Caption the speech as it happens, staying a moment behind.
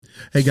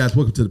Hey guys,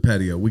 welcome to the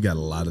patio. We got a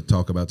lot to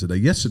talk about today.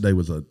 Yesterday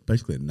was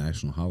basically a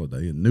national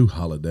holiday, a new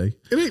holiday.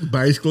 It ain't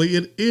basically,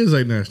 it is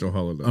a national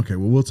holiday. Okay,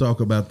 well, we'll talk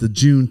about the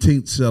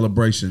Juneteenth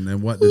celebration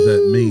and what does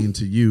that mean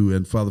to you.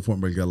 And Father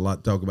Fotenberry's got a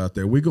lot to talk about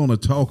there. We're going to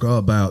talk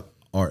about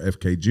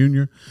RFK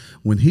Jr.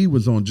 when he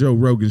was on Joe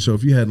Rogan show.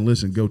 If you hadn't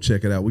listened, go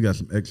check it out. We got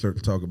some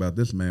excerpts to talk about.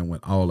 This man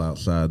went all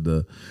outside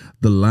the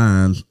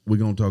lines. We're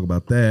going to talk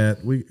about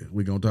that.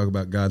 We're going to talk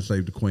about God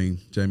Save the Queen,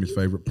 Jamie's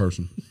favorite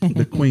person,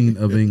 the Queen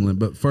of England.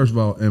 But first of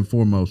all and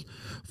foremost,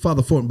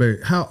 Father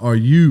Fotenberry, how are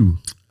you?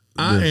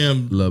 I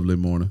am lovely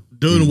morning.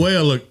 Doing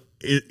well. Look,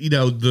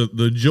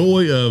 the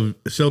joy of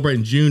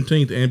celebrating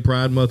Juneteenth and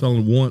Pride Month all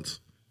at once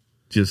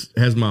just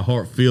has my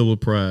heart filled with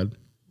pride.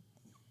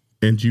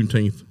 And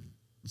Juneteenth.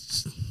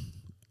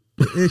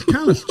 It's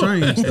kind of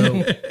strange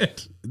though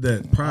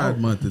that Pride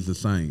Month is the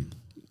same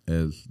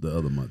as the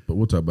other month, but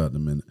we'll talk about it in a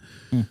minute.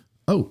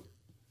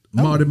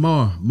 Marty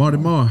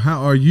Marr,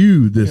 how are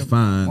you this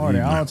fine Marty,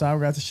 evening? all the time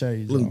I got to show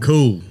you. Looking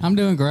cool. I'm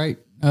doing great.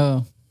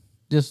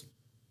 Just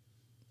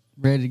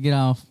ready to get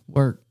off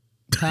work.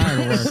 Tired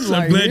of work.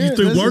 I'm glad you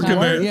threw working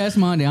there. Yeah, it's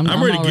Monday. I'm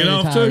ready to get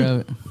off too. Of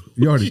it.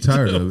 You're already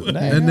tired of it.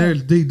 And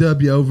there's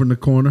DW over in the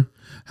corner.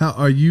 How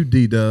are you,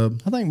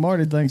 D-Dub? I think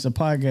Marty thinks a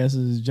podcast is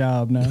his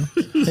job now.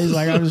 He's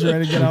like, I'm just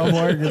ready to get off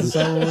work. It's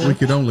so We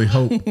could only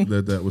hope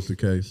that was the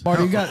case.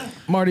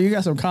 Marty, you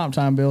got some comp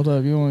time built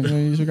up. You want to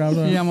use your comp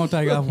time? Yeah, I'm gonna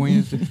take off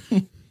Wednesday.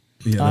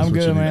 Yeah, I'm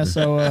good, man.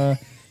 So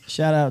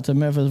shout out to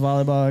Memphis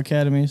Volleyball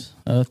Academies.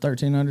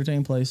 1300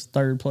 team placed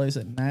third place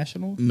at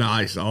Nationals.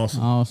 Nice.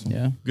 Awesome. Awesome.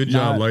 Yeah. Good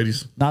job,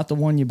 ladies. Not the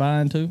one you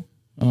buy into.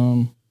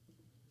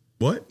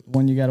 What?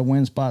 One you got to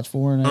win spots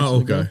for. And Oh,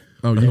 actually okay.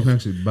 Oh, you can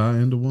actually buy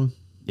into one?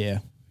 Yeah.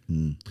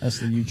 That's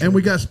the YouTube. And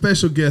we got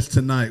special guests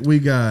tonight. We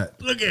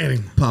got Look at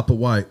him. Papa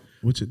White.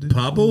 Which it did.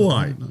 Papa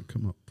White. Not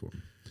come up for me.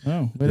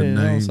 Oh, we The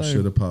didn't name say.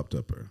 should have popped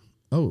up there.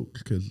 Oh,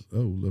 because they're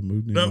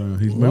moving him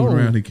around. He's moving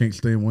around. He can't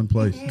stay in one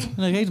place.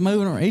 Look, he's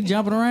moving around. He's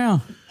jumping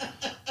around.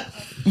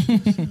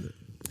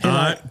 All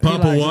right,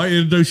 Papa White,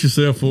 introduce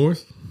yourself for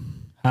us.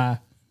 Hi.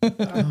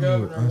 I'm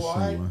Governor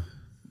White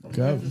from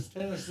Governor. Memphis,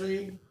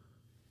 Tennessee.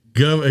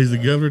 He's the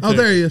governor. Oh,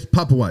 there he is.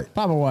 Papa White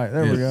Papa White.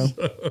 There we go.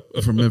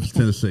 from Memphis,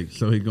 Tennessee.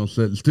 So he's going to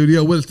sit in the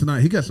studio with us tonight.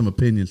 He got some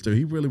opinions, too.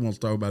 He really wants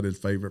to talk about his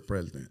favorite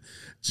president,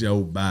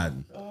 Joe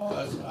Biden.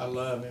 Oh, I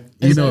love him.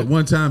 You know, at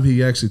one time,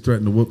 he actually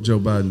threatened to whoop Joe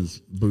Biden's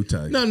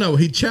bootay. No,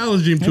 he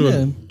challenged him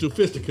to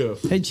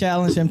fisticuffs. He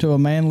challenged him to a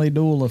manly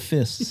duel of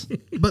fists.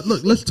 But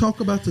look, let's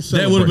talk about the That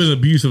celebration. would have been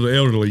abuse of the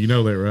elderly. You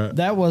know that, right?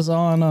 That was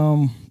on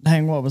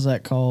what was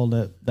that called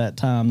at that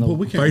time? Well,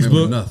 we can't Facebook?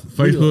 remember nothing.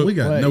 Facebook? We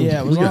got Well, no,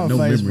 yeah, it was we got on no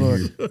memory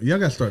Facebook. here. Y'all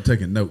got to start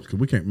taking notes because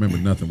we can't remember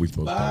nothing we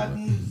supposed to talk about.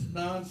 Biden's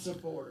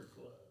non-supporter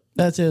club.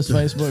 That's his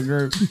Facebook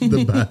group.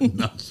 The Biden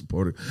not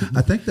supporter.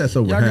 I think that's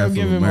over Y'all half go of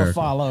give him America. a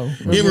follow.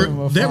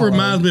 That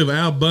reminds me of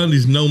Al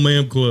Bundy's No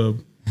Ma'am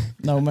Club.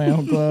 No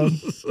Man Club.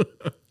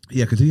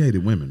 Yeah, because he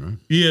hated women, right?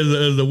 Yeah,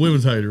 as a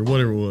women's hater,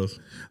 whatever it was.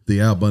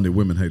 The Al Bundy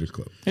Women Haters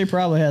Club. He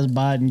probably has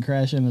Biden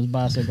crashing his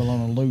bicycle on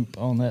a loop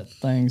on that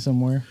thing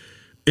somewhere.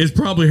 It's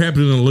probably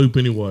happening in a loop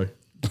anyway.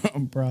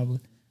 Probably.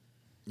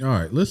 All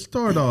right, let's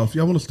start off.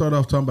 Y'all want to start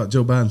off talking about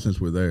Joe Biden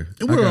since we're there?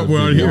 We're I got a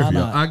already video here. for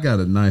y'all. Why not? I got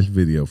a nice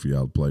video for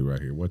y'all to play right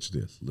here. Watch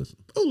this. Listen.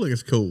 Oh, look,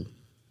 it's cool.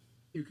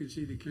 You can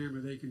see the camera,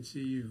 they can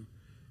see you.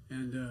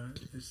 And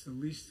it's the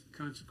least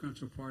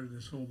consequential part of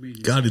this whole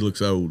meeting. God, he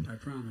looks old. I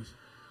promise.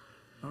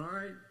 All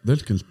right.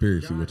 There's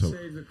conspiracy with God Hope.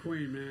 save the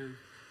queen, man.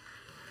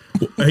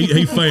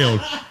 He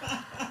failed.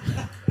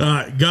 All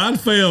right, God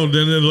failed,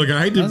 and then, look,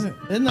 I hate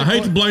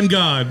to blame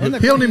God. But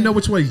He don't even know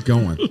which way he's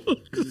going. They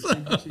can see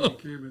the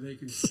camera, they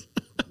can see.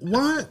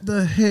 What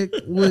the heck?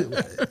 Look,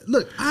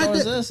 So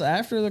is this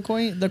after the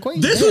Queen? The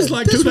Queen's this dead. was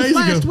like This 2 was days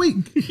last ago.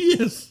 week.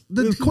 Yes.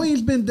 The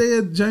Queen's been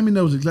dead. Jamie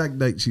knows the exact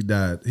date she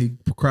died. He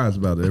cries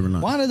about it every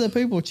night. Why do the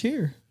people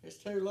cheer? It's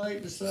too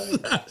late to say.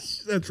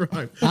 That's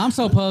right. I'm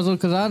so puzzled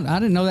because I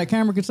didn't know that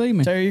camera could see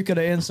me. Terry, you could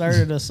have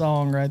inserted a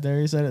song right there.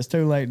 He said it's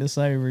too late to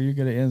save her. You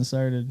could have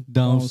inserted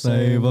Don't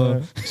save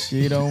her.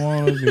 She don't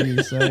want to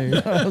be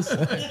saved.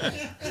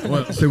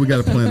 Well, see, we got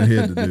a plan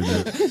ahead to do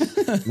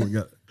that. We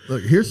got,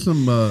 look, here's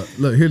some.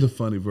 Look, here's a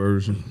funny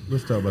version.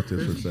 Let's talk about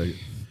this for a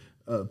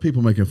second.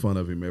 People making fun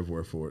of him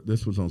everywhere for it.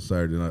 This was on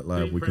Saturday Night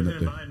Live.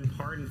 President Biden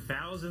pardoned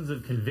thousands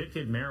of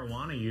convicted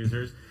marijuana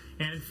users,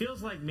 and it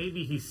feels like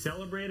maybe he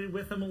celebrated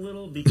with them a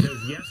little because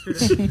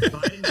yesterday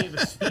Biden gave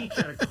a speech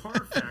at a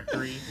car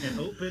factory and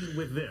opened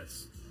with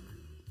this.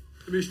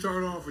 Let me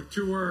start off with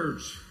 2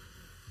 words.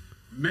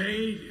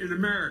 Made in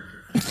America.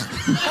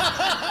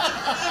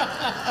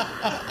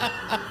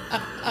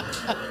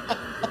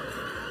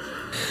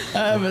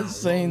 I haven't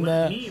seen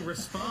Let that. me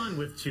respond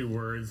with 2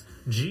 words.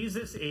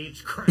 Jesus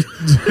H. Christ.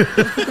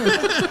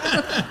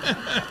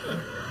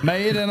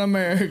 Made in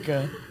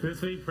America.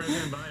 This week,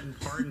 President Biden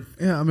pardoned.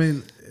 Yeah, I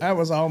mean, That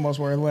was almost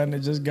worth letting it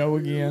just go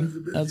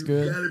again. That's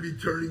good. You gotta be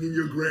turning in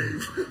your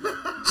grave.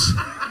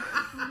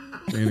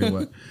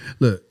 anyway,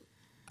 look,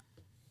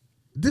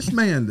 this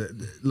man,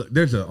 look,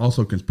 there's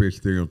also a conspiracy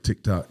theory on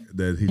TikTok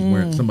that he's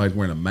wearing, somebody's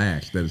wearing a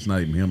mask, that it's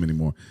not even him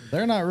anymore.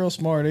 They're not real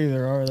smart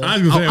either, are they? I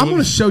was gonna say, I'm going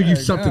to show you There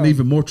you something go.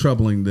 even more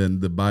troubling than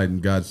the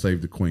Biden God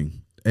Save the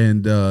Queen.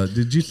 And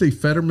did you see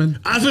Fetterman?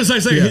 I was going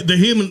to say Yeah.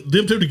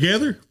 them two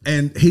together.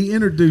 And he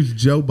introduced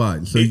Joe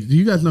Biden. So do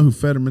you guys know who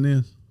Fetterman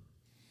is?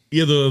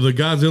 Yeah, the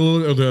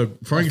Godzilla or the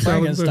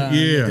Frankenstein. Frankenstein.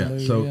 Yeah.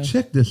 Yeah. So Yeah.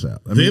 check this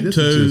out. I Them this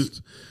two- is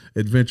just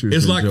adventures.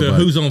 It's in like Joe the Biden.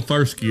 Who's on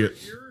First skit. A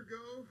year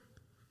ago,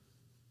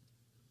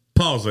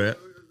 Pause that.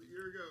 a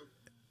year ago,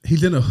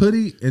 He's in a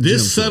hoodie and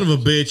This gym son of a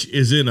bitch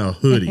is in a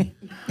hoodie.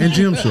 and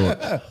gym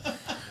shorts.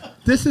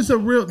 This is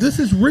real. This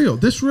is real.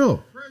 This real.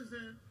 the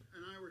president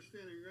and I were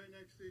standing right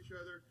next to each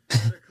other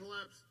at a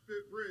collapsed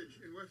bridge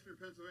in western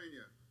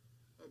Pennsylvania.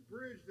 A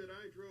bridge that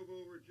I drove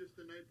over just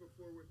the night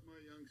before with my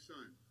young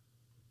son.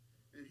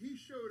 And he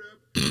showed up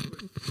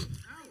with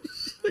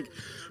hours.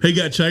 He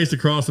got chased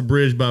across the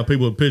bridge by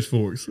people with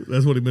pitchforks.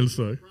 That's what he meant to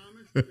say.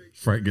 Promised to make sure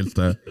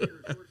Frankenstein. they get the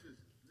resources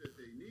that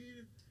they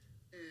need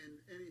and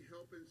any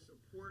help and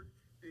support.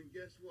 And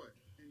guess what?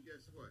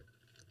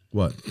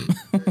 What?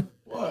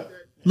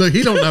 Look,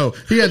 he don't know.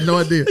 He has no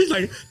idea. He's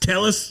like,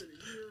 tell us.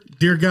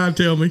 Dear God,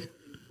 tell me. In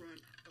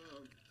front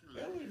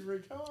of He's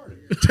retarded.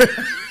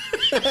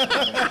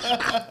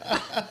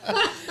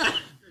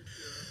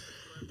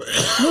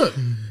 Look,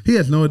 he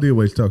has no idea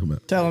what he's talking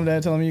about. Tell him,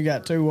 Dad. Tell him you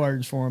got 2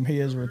 words for him. He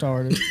is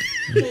retarded.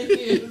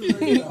 delegation.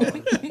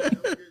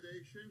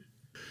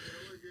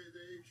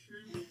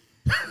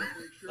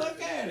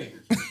 Look at him.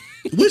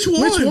 Which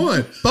one? Which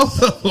one?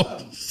 Both of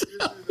them.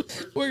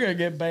 We're gonna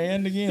get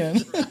banned again.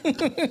 On top of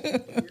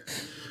that,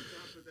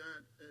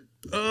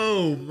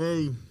 Oh,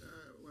 man.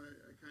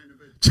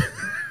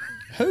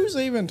 Who's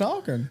even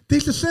talking?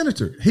 He's a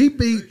senator. He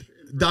beat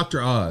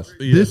Dr. Oz.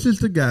 Yeah. This is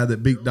the guy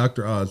that beat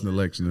Dr. Oz in the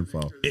election in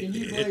fall. Can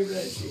you believe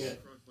that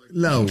shit?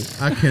 No,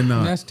 I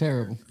cannot. That's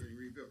terrible. getting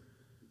rebuilt.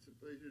 It's a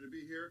pleasure to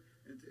be here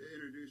and to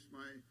introduce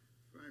my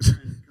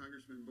friend,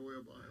 Congressman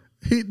Boyle Bile.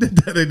 He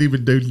that ain't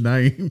even dude's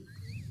name.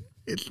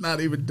 It's not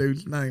even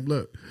dude's name.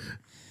 Look,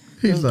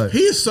 he's like,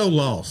 He is so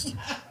lost.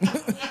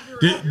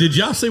 Did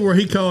y'all see where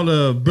he called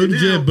booty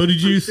jet booty I'm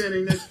juice?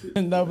 standing next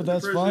to No, but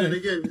that's the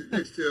president funny. again,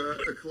 next to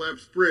a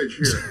collapsed bridge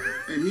here,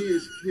 and he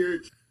is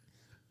here.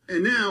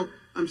 And now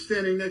I'm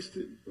standing next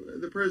to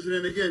the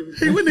president again.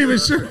 he wasn't even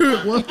sure who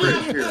it was.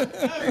 Bridge here,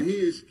 and he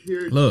is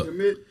here Look. to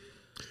commit.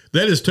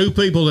 That is 2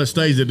 people that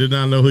stage that did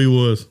not know who he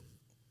was.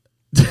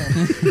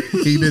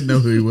 He didn't know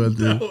who he was,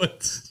 dude.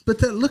 But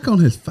that look on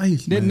his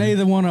face, Didn't man.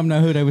 neither one of them know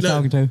who they was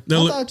talking to. No,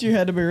 I look, thought you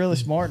had to be really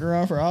smart to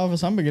run for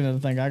office. I'm beginning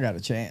to think I got a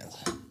chance.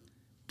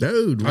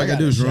 Dude, all I got gotta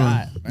do a is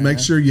run. shot, man. Make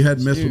sure you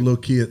hadn't messed with Dude.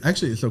 little kids.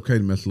 Actually, it's okay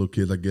to mess with little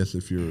kids, I guess,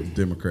 if you're a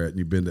Democrat and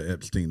you've been to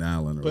Epstein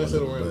Island or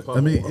whatever. But,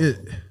 I mean,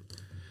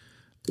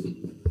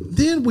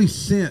 then we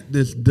sent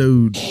this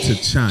dude to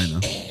China.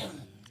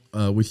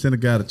 We sent a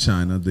guy to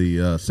China,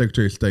 the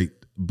Secretary of State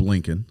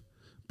Blinken.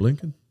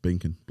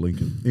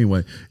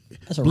 Anyway,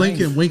 That's a Blinken,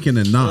 reindeer. Winken,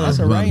 and Nas That's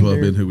a might as well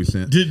have reindeer. been who we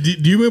sent. do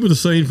you remember the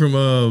scene from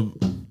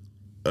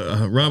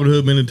Robin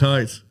Hood Men in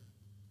Tights?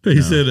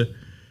 He said,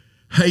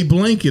 hey,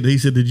 Blinken. He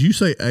said, did you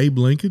say Abe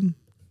Lincoln?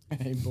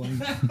 Hey, blink.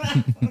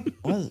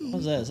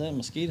 What's that? Is that a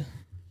mosquito?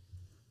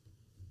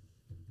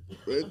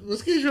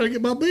 Let's get trying to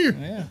get my beer.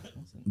 Yeah.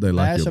 They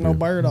like your National beer.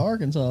 bird of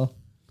Arkansas.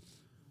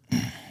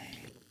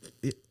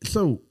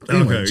 So,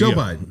 anyway, Joe yeah.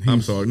 Biden. I'm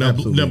he's sorry. Now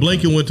absolutely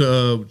Blinken went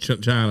to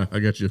China. I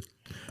got you.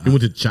 He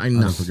went to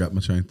China. I forgot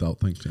my train of thought.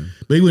 Thanks, Jim.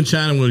 But he went to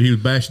China when he was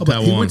bashing But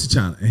Taiwan. he went to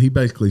China, and he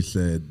basically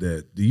said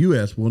that the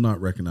U.S. will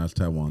not recognize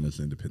Taiwan as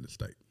an independent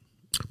state.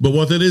 But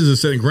what that is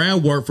setting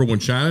groundwork for when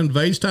China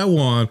invades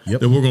Taiwan,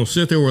 Yep. that we're going to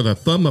sit there with a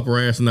thumb up our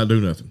ass and not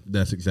do nothing.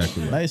 That's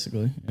exactly right.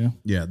 Basically, yeah.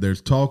 Yeah,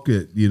 there's talk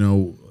that,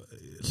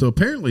 so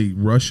apparently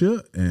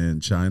Russia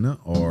and China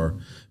are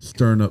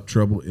stirring up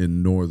trouble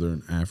in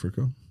northern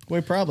Africa. We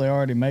probably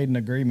already made an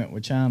agreement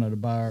with China to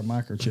buy our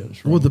microchips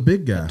from Well, the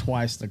big guy.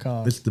 twice the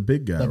cost. It's the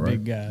big guy, The right?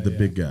 big guy, The yeah.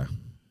 big guy.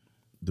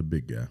 The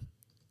big guy.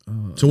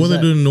 So what are that-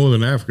 they doing in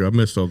Northern Africa? I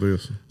missed all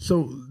this.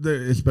 So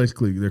it's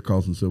basically they're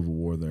causing civil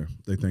war there.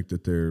 They think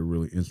that they're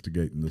really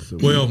instigating the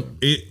civil Well, war.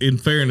 in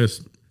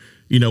fairness,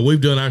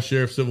 we've done our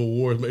share of civil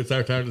wars. It's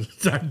our time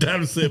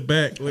to sit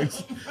back.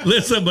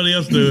 Let somebody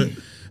else do it.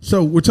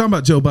 So we're talking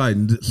about Joe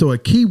Biden. So a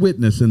key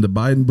witness in the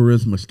Biden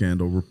Burisma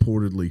scandal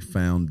reportedly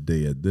found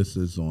dead. This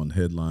is on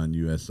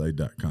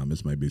headlineusa.com.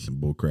 This may be some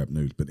bullcrap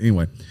news, but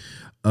anyway,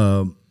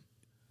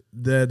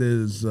 that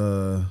is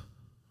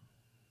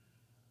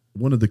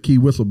one of the key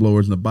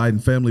whistleblowers in the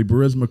Biden family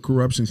Burisma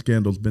corruption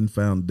scandal has been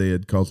found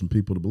dead, causing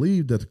people to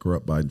believe that the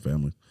corrupt Biden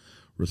family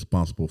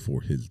responsible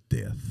for his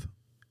death.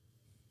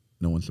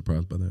 No one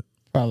surprised by that?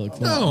 probably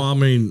cleanse. No, I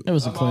mean, It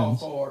was a I'm all cleanse.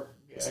 for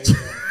it.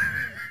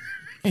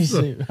 Yeah, You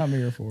see, I'm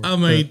here for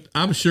it.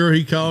 I'm sure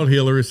he called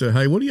Hillary and said,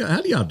 "Hey,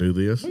 how do y'all do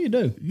this? What do you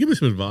do? Give me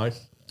some advice."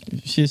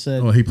 She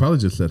said, Oh, he probably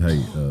just said, "Hey,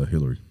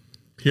 Hillary,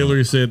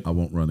 Hillary said, I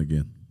won't run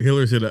again."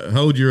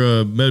 "Hold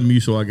your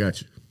Metamucil. I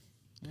got you."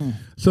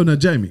 So now,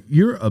 Jamie,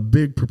 you're a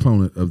big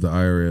proponent of the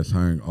IRS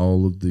hiring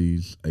all of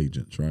these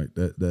agents, right?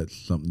 That's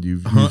something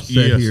you've said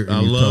yes, here and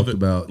I you've love talked it.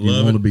 about. Love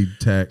You want to it. be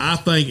taxed. I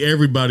think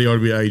everybody ought to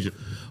be an agent.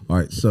 All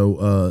right,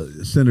 so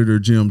Senator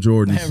Jim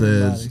Jordan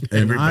says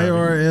an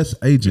IRS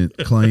agent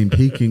claimed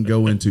he can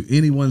go into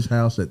anyone's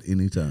house at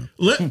any time.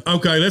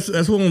 Okay,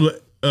 that's one of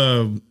the.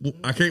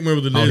 I can't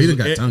remember the name. Oh, he done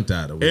got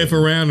tongue-tied over F there.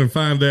 around and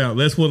find out.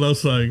 That's one of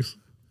those things.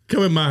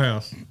 Come in my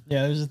house.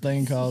 Yeah, there's a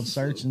thing called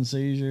search and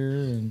seizure,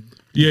 and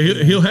Yeah,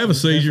 he'll have a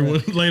seizure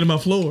when laying on my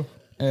floor.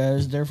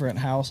 there's different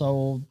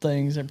household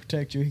things that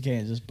protect you. He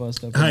can't just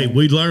bust up. Hey, in there.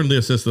 we learned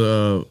this. That's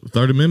the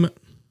Third Amendment.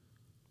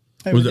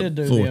 Hey, was we it did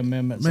do fourth? the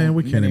amendments. Man, on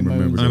we can't many even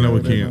remember moons I know we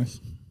ago, didn't can't.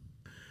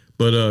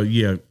 But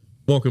yeah,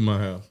 walk in my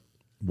house.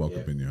 Walk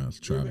up in your house,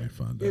 try me,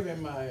 find Give out.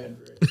 him my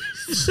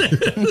address.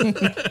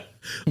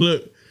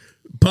 Look,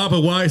 Papa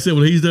White said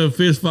when he's done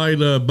fist fighting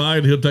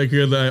Biden, he'll take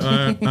care of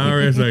the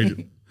IRS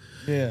agent.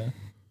 Yeah.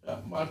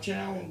 My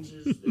challenge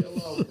is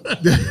still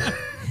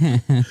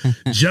open.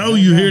 Joe,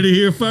 you hear to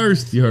hear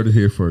first. You heard it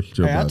here first,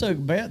 Joe Hey, I Biden.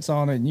 took bets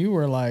on it, and you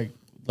were like,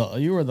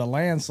 you were the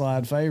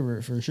landslide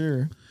favorite for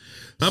sure.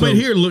 I mean,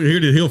 here, look, here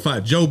he'll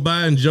fight Joe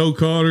Biden, Joe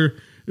Carter,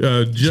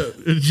 Joe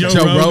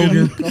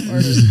Rogan.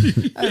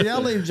 Hey,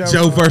 y'all leave Joe.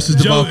 Joe versus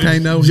the Joe-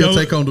 volcano. Joe- He'll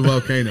take on the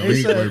volcano. He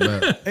ain't worried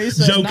about it. He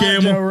said Joe not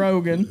Camel. Joe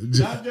Rogan.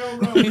 Not Joe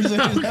Rogan. He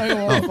said he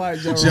don't want to fight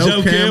Joe Rogan. Joe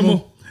Joe Camel.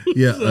 Camel.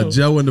 Yeah,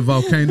 Joe and the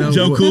volcano.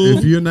 Joe Cool.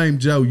 If you're named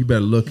Joe, you better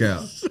look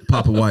out.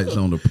 Papa White's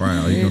on the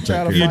prowl. He He gonna ain't take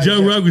trying care to of Yeah, fight Joe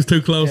Joe. Rogan's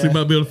too close. He Yeah.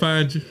 might be able to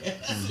find you.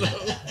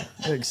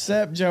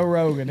 Except Joe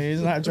Rogan.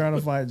 He's not trying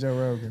to fight Joe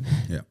Rogan.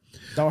 you. Yeah.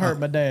 Don't hurt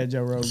my dad,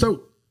 Joe Rogan.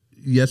 So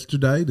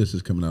yesterday, this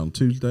is coming out on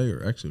Tuesday,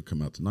 or actually it'll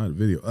come out tonight. A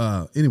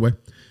video. Anyway,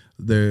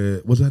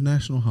 there was a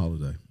national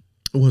holiday.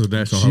 It was a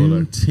national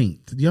holiday.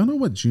 Juneteenth. Do y'all know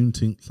what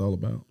Juneteenth's all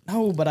about?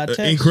 no, but I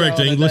texted incorrect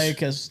y'all English. today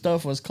because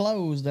stuff was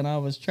closed, and I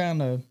was trying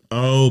to.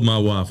 Oh, my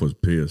wife was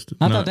pissed.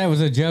 I thought that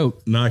was a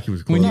joke. Nike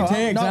was When closed. you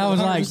text, I was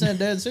like, 100%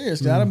 dead serious.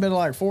 'Cause I've been to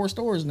like 4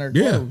 stores and they're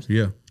Yeah, closed.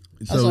 yeah.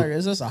 I was So like,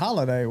 is this a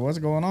holiday? What's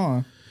going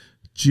on?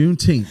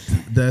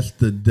 Juneteenth. That's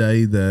the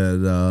day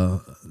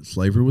that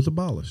slavery was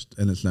abolished,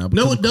 and it's now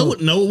No, become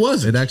it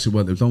wasn't. It actually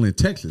wasn't. It was only in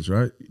Texas,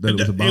 right? That it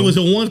was It abolished. was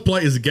in one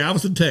place. It's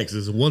Galveston,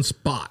 Texas. One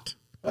spot.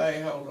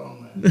 Hey, hold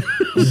on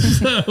now.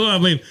 So, I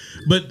mean,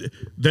 but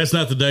that's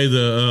not the day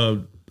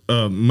the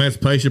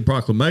Emancipation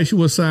Proclamation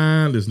was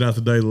signed. It's not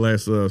the day the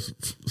last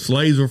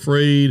slaves were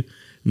freed.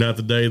 Not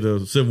the day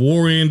the Civil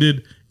War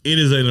ended. It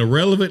is an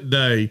irrelevant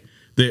day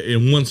that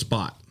in one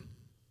spot.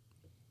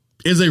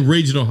 It's a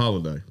regional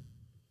holiday.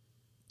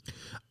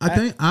 I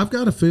think I've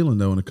got a feeling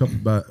though,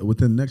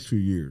 within the next few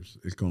years,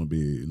 it's going to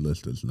be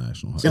listed as a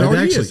national holiday.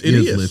 already actually is. It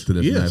is. listed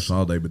as Yes. a national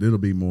holiday, but it'll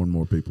be more and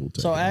more people.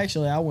 Take So it.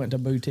 actually, I went to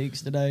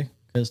boutiques today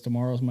because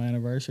tomorrow's my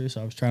anniversary.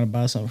 So I was trying to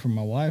buy something for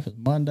my wife. It's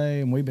Monday,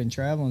 and we've been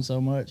traveling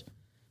so much.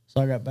 So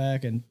I got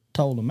back and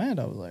told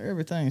Amanda, I was like,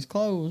 everything's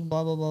closed.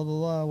 Blah blah blah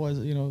blah blah. Was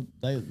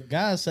the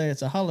guys say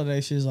it's a holiday?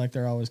 She's like,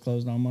 they're always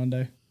closed on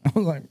Monday. I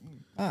was like,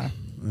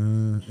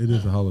 It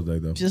is a holiday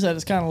though. She said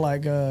it's kind of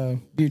like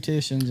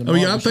beauticians. And Oh,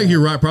 yeah, I think barbershops.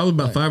 you're right. Probably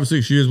about 5 or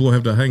 6 years, we'll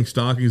have to hang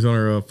stockings on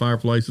our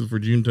fireplaces for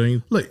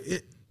Juneteenth. Look,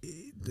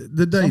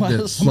 the day Somebody-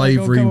 that somebody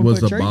gonna slavery come and was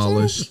put treats on it?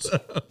 abolished,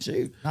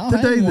 Shoot, I'll the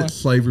hang day one. that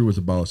slavery was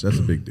abolished, that's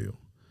a big deal.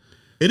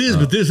 It is,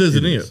 but this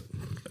isn't it it. is.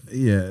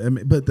 Yeah, I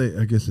mean, but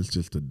I guess it's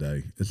just a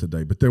day. It's a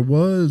day. But there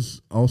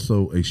was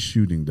also a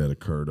shooting that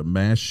occurred, a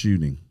mass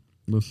shooting.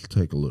 Let's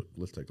take a look.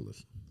 Let's take a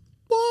listen.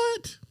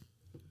 What?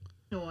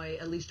 Illinois,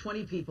 at least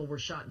 20 people were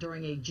shot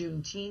during a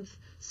Juneteenth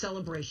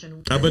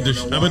celebration. I bet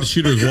the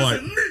shooter's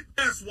white.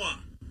 That's why.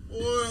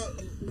 Well,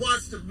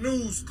 watch the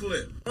news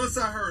clip. Once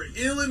I heard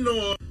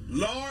Illinois,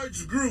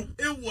 large group,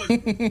 it was, yeah,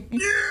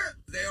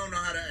 they don't know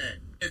how to act.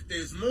 If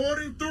there's more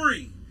than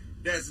 3,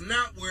 that's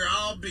not where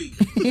I'll be.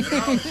 And I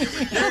don't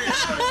give a damn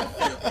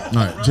how you feel.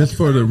 All right, just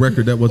for the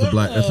record, that's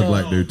a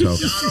black dude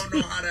talking. Y'all don't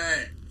know how to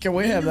act. Can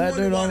we have that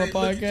dude on the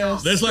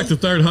podcast? That's like the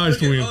third Heist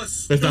Look at win.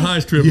 us That's the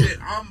Heist stupid.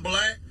 triple. I'm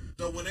black,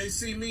 so when they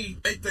see me,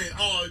 they think,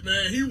 oh,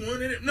 man, he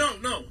one of them.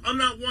 No, I'm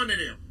not one of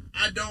them.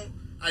 I don't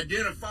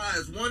identify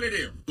as one of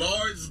them.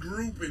 Large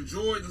group and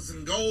Jordans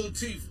and gold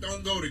teeth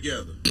don't go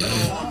together.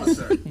 That's all I'm going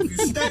to say. If you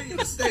stay in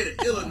the state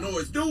of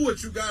Illinois, do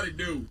what you got to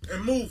do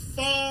and move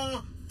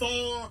far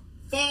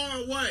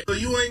away. So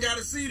you ain't got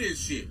to see this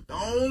shit. The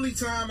only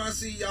time I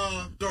see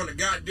y'all is on the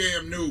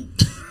goddamn news.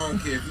 I don't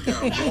care if you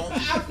got to walk,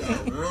 if you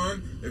got to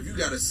run, if you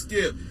got to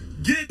skip.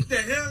 Get the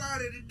hell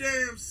out of the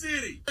damn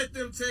city. Let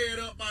them tear it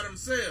up by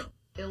themselves.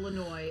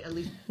 Illinois, at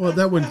least. Well,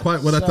 that wasn't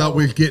quite what I thought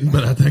we were getting,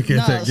 but I think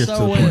that gets to the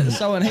point.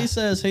 So when he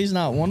says he's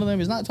not one of them,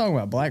 he's not talking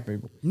about black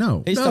people.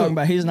 No. He's talking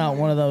about he's not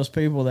one of those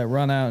people that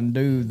run out and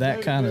do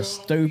that kind of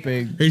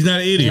stupid He's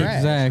not an idiot. trash,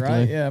 Exactly.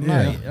 right? Yeah,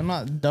 I'm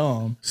not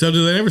dumb. So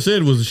did they ever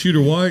said was the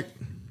shooter white?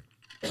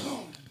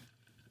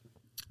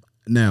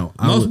 Now,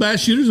 Most mass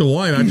shooters are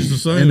white. I just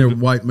assumed. and they're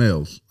white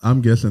males.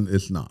 I'm guessing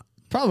it's not.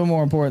 Probably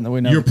more important that we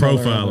know You're the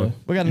color of profiling.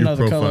 we got to You're know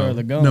the color profiling. of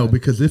the gun. No,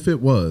 because if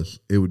it was,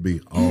 it would be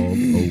all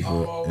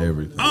over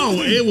everything.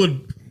 Oh, it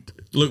would.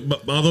 Look,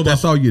 although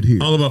That's all you'd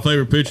hear. Although my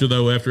favorite picture,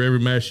 though, after every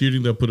mass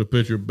shooting, they'll put a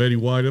picture of Betty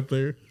White up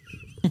there.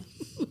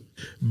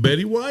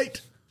 Betty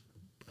White?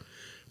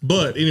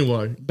 But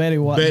anyway. Betty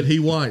White. Betty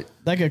White.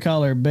 They could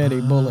call her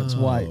Betty Bullets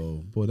White.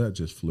 Oh, boy, that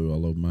just flew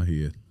all over my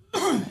head.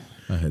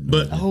 I had no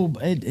But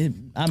idea.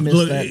 Oh, I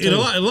missed that too.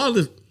 A lot of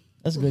this.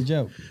 That's a good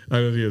joke. It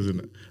is, isn't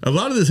it? A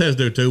lot of this has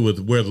to do, too, with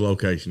where the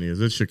location is.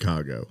 It's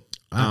Chicago.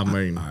 I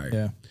mean. All right.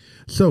 Yeah.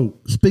 So,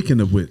 speaking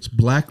of which,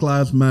 Black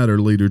Lives Matter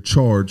leader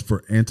charged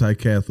for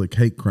anti-Catholic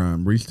hate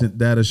crime. Recent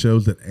data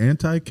shows that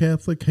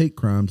anti-Catholic hate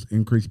crimes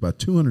increased by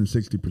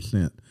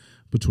 260%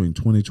 between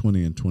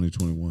 2020 and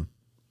 2021.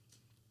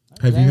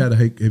 Have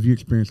you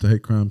experienced a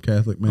hate crime,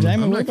 Catholic man?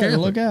 Jamie, I'm we not better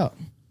Catholic. look out.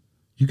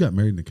 You got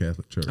married in the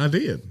Catholic church. I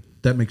did.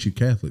 That makes you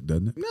Catholic,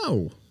 doesn't it?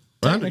 No.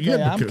 Technically,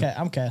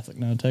 I'm Catholic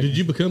now. Did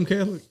you become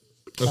Catholic?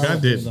 Okay, I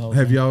went did. through the whole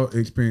Have thing. y'all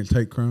experienced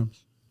hate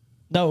crimes?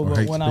 No, but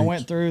hate when I speech?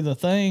 went through the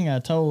thing, I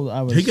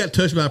was. He got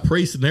touched by a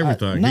priest and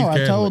everything. He's I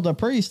Catholic. told the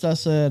priest. I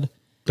said,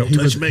 Don't He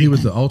touch was me. he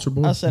was the altar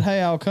boy. I said,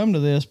 hey, I'll come to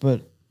this,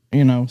 but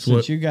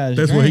since you guys,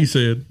 That's what he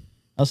said.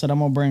 I said, I'm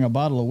gonna bring a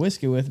bottle of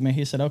whiskey with me.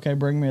 He said, okay,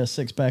 bring me a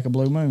 6-pack of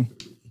Blue Moon.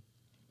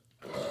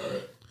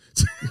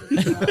 Hey,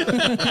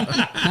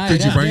 Did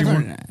you that's bring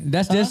different. one?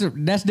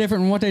 That's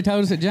different than what they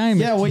told us at James.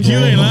 Yeah, we You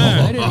ain't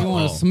lying. They didn't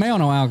want to smell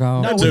no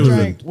alcohol. No,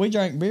 dude we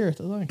drank beer at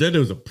the thing. That dude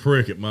was a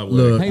prick at my wedding.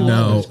 Look, Hey,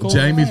 no, was cool.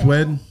 Jamie's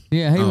wedding.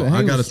 Yeah, he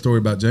I got a was- story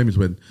about Jamie's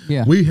wedding.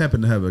 Yeah. We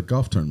happened to have a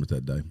golf tournament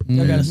that day.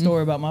 I got a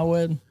story about my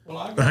wedding.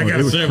 I It got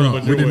was several, crunk.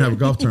 but We didn't have a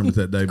golf tournament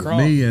that day, but Crunk.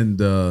 me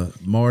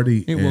and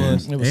Marty and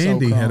was so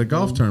Andy had a crunk,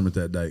 golf dude. tournament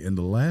that day. And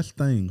the last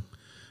thing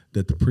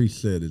that the priest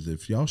said is,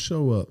 if y'all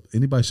show up,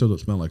 anybody shows up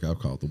smelling like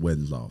alcohol, the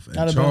wedding's off. And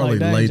I'd have been Charlie like,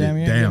 "Dang, laid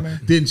Jamie, it you ain't down. get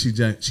married." Didn't she,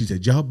 Jamie? She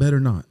said, y'all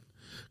better not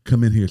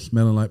come in here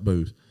smelling like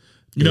booze.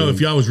 You know, Dude,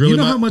 if y'all was really you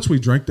know my, how much we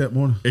drank that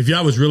morning? if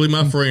y'all was really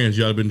my friends,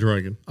 y'all have been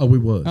drinking. Oh, we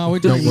was. Oh, we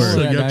Don't drank more worry. So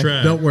that y'all day.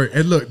 tried. Don't worry.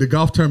 And look, the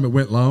golf tournament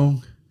went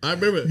long. I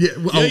remember. Yeah,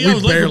 y'all we was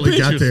looking for barely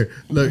got pictures. there.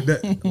 Look,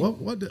 that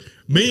what the,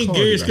 Me and what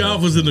Gary car did I Scoff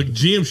have? was in the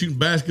gym shooting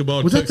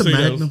basketball. Was that the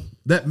tuxedos. Magnum?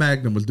 That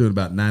Magnum was doing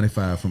about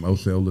 95 from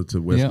Osceola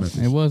to West Yep, Memphis.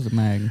 it was the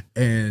Magnum.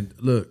 And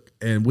look,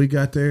 and we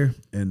got there,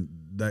 and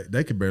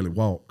they could barely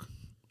walk.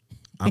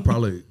 I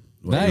probably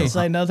He didn't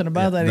say nothing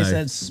about that. He they.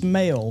 said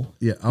smell.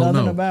 Yeah,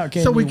 nothing about.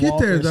 Can so we you get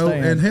walk there or though,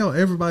 stand? and hell,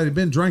 everybody had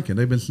been drinking.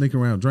 They've been sneaking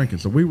around drinking.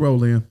 So we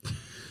roll in.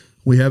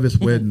 We have this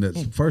wedding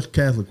that's the first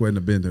Catholic wedding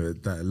I've been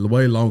to,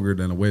 way longer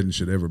than a wedding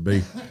should ever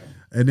be.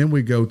 And then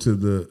we go to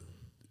the.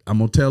 I'm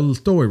gonna tell the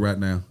story right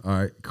now. All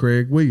right,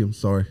 Craig Williams.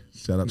 Sorry,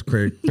 shout out to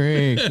Craig.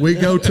 Craig. We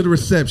go to the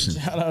reception,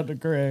 Shout out to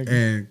Craig.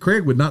 and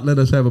Craig would not let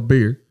us have a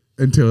beer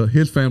until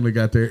his family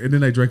got there, and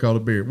then they drank all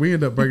the beer. We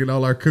end up bringing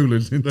all our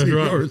coolers into That's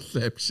right. our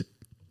reception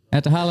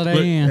At the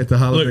Holiday Inn. at the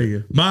Holiday Inn.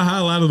 Look, my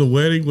highlight of the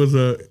wedding was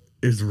the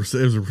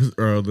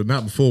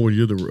night before when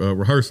you did the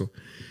rehearsal,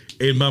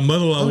 and my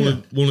mother-in-law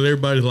wanted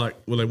everybody to, like,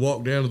 when they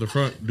walk down to the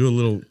front, do a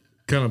little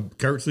kind of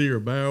curtsy or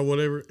bow or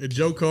whatever. And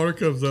Joe Carter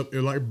comes up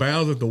and like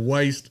bows at the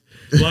waist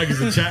like he's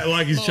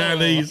like he's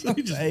Chinese.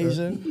 He just,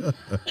 Asian.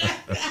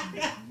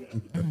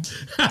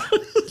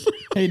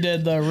 He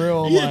did the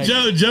real yeah,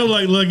 Joe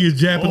like he's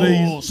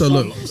Japanese. So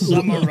look,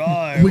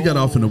 samurai. we got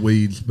off in the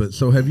weeds, but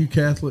so have you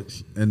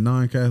Catholics and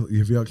non-Catholic?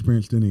 Have y'all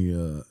experienced any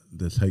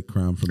this hate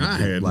crime from I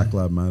the hadn't. Black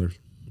Lives Matter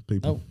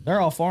people? Oh,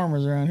 they're all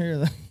farmers around here.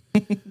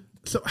 Though.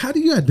 So how do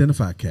you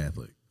identify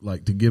Catholic?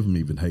 Like to give them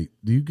even hate?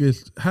 Do you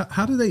guess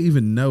how do they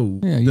even know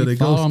Yeah, that you they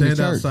go follow 'em to stand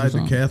church or outside the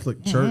something.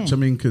 Catholic church? I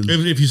mean, because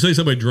If you see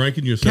somebody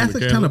drinking, you assume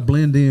Catholics kind of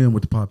blend in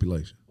with the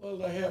population. Well,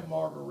 they have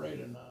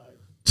margarita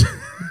night.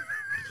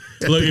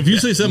 Look, if you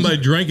see somebody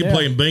drinking, Yeah.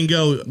 playing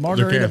bingo, they're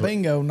Margarita Catholic.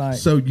 bingo night.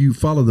 So you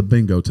follow the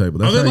bingo table.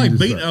 That's Are they how you like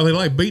decide. Are they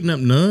like beating up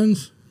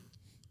nuns?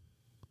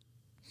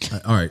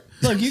 All right.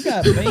 Look, you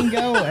got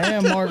bingo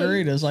and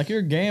margaritas. Like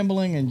you're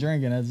gambling and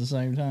drinking at the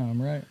same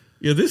time, right?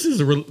 Yeah, this is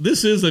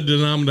a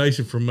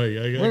denomination for me.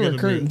 I We're gotta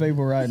recruiting admit.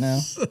 people right now.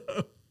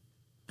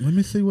 Let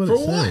me see what For it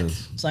what?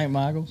 says. St.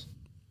 Michael's.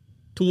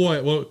 To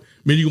what? Well, I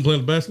mean, you can play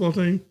on the basketball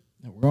team.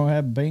 We're gonna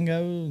have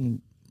bingo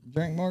and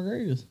drink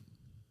margaritas.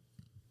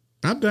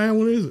 I'm down.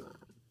 What is it?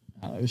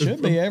 It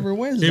should be every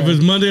Wednesday. If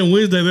it's Monday and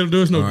Wednesday, that'll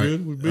do us no All right.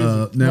 good. We're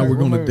busy. Now Right, we're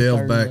going to we'll move it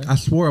delve back. Thursday. I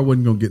swore I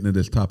wasn't going to get into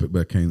this topic, but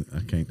I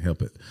can't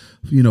help it.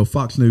 You know,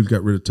 Fox News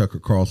got rid of Tucker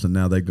Carlson.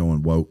 Now they're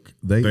going woke.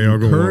 They are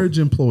going encourage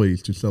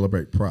employees to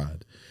celebrate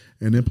Pride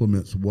and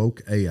implements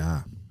woke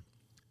AI.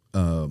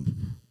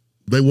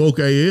 They woke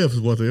AF is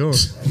what they are.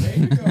 They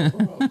need to go,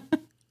 bro.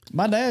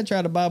 My dad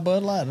tried to buy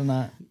Bud Light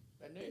tonight.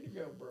 They need to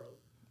go, bro.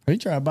 He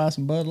tried to buy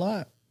some Bud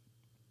Light.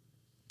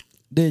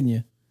 Didn't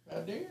you?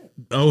 I did.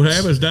 Old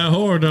habits die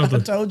hard, don't I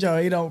they? told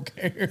y'all he don't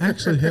care.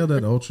 Actually, hell,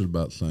 that Ultra's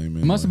about the same.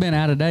 Anyway. Must have been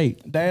out of date.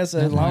 Dad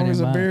said as That's why I long as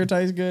the didn't buy beer it.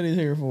 tastes good, he's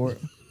here for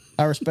it.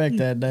 I respect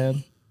that,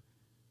 Dad.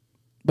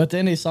 But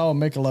then he saw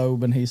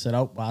Michelob and he said,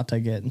 "Oh, I'll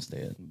take that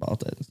instead." And bought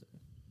that instead.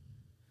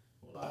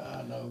 Well,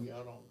 I know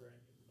y'all don't drink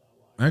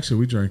it. Actually,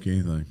 we drink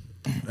anything.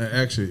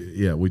 Actually,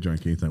 yeah, we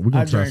drink anything. We're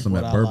going I to try drink some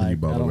of what that I bourbon you like.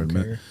 bought I over in a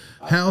don't minute.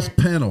 care. House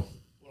panel.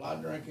 Well,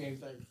 I drink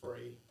anything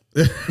free.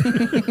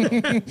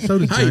 So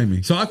did Hey,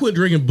 Jamie. so I quit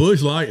drinking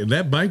Busch Light, and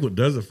that banquet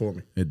does it for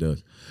me. It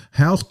does.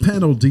 House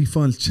panel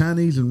defunds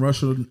Chinese and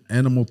Russian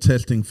animal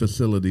testing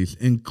facilities,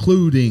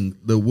 including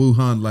the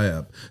Wuhan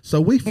lab. So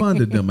we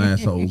funded them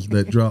assholes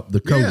that dropped the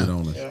COVID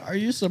on us. Are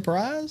you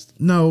surprised?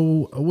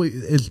 No,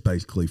 it's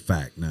basically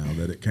fact now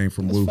that it came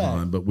from That's Wuhan,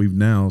 fact. but we've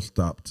now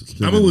stopped.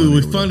 I mean,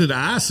 we funded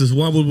ISIS.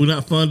 Why would we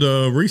not fund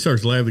a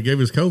research lab that gave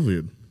us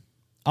COVID?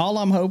 All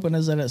I'm hoping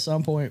is that at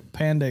some point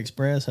Panda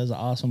Express has an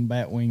awesome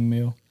bat wing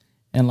meal.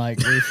 And like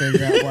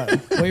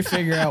we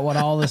figure out what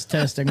all this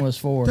testing was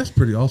for. That's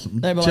pretty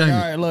awesome. They'd be Jamie, like,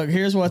 all right, look,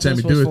 here's what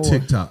Jamie, this was do for. a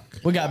TikTok.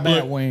 We got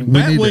bat wing.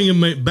 Bat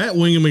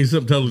winging means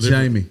something totally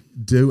different. Jamie,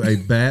 do a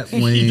bat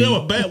wing. You know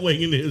what bat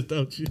winging is,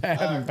 don't you?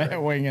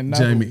 Bat wing, no.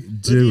 Jamie,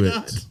 do it.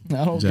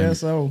 I don't Jamie, guess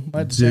so. I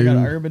have to check out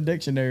an Urban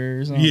Dictionary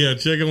or something. Yeah,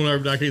 check on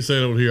Urban. I can't say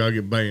it over here. I'll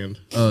get banned.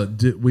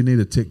 We need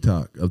a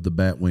TikTok of the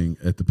bat wing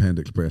at the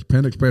Panda Express.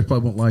 Panda Express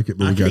probably won't like it,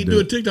 but I we got to can't do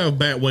a TikTok of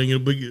bat winging.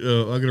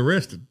 I'll get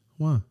arrested.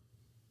 Why?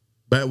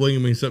 Bat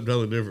winging means something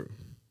totally different.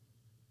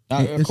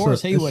 Of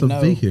course, he would know.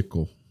 know. It's a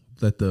vehicle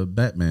that the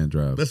Batman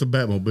drives. That's a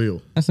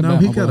Batmobile. That's a No,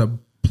 Batmobile. he got a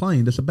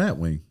plane. That's a bat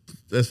wing.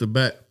 That's the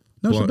bat.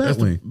 No, it's a bat That's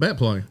the wing. bat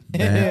plane.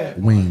 Bat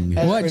wing.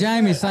 What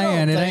Jamie's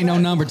saying, it ain't no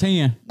number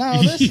 10.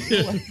 No,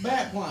 this,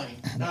 Bat plane.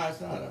 No, it's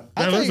not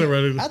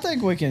a. I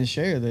think we can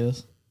share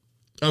this.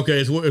 Okay,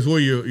 it's where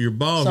your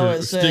balls So are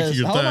it stick to says,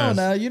 your hold on thighs.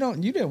 now, you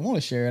didn't want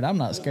to share it. I'm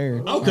not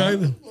scared.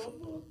 Okay.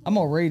 I'm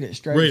gonna read it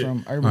straight Read it.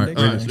 from Urban All right,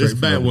 Dictionary. read it It's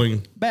straight bat from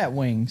wing. Bat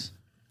wings.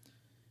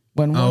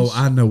 When Oh, one,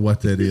 I know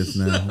what that is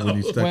now. When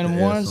you stick when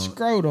the one S on it.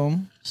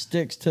 scrotum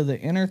sticks to the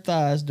inner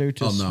thighs due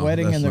to Oh, no,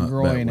 sweating that's in the not bat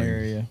groin wings.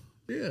 area.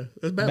 Yeah,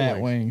 that's bat,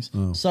 Bat wings.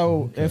 wings.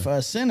 So if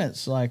a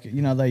sentence, like,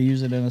 they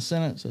use it in a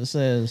sentence, it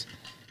says,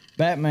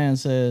 Batman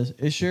says,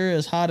 "It sure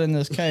is hot in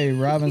this cave."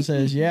 Robin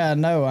says, "Yeah, I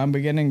know. I'm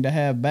beginning to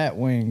have bat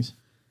wings."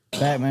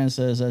 Batman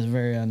says, "That's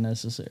very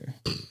unnecessary."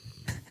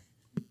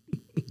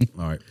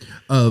 All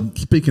right.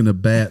 Speaking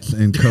of bats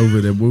and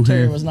COVID and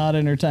Terry Wuhan. was not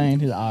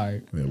entertained. He's all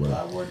right. Yeah, well,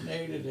 I wouldn't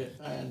have eaten it.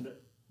 And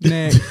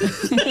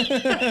Next.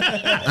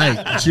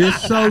 hey,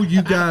 just so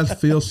you guys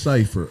feel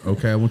safer,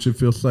 okay? I want you to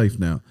feel safe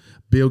now.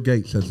 Bill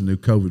Gates has a new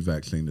COVID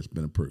vaccine that's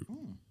been approved.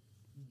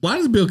 Why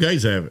does Bill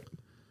Gates have it?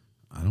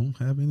 I don't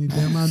have any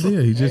damn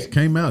idea. He just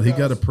came out. He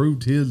got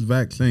approved his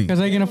vaccine. Because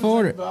they can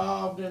afford it.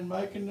 involved in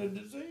making the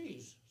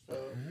disease.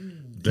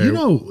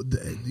 So,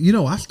 You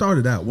know, I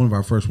started out one of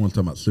our first ones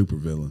talking about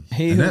supervillains.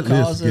 He and who that list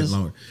is causes- getting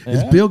longer. Yeah.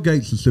 Is Bill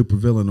Gates a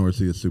supervillain or is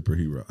he a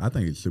superhero? I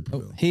think he's a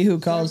supervillain. He who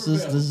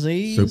causes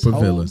disease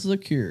Supervillain. holds the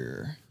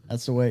cure.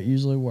 That's the way it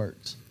usually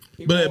works.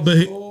 he But- wants but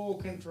he- full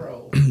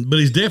control. But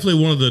he's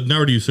definitely one of the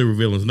nerdy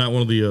supervillains, not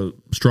one of the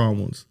strong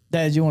ones.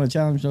 Dad, you want to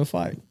challenge to a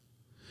fight?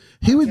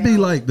 He would be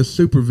like the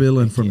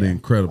supervillain from The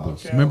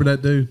Incredibles. Okay. Remember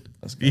that dude?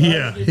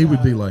 Yeah. He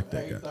would be like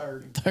that guy.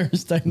 8:30.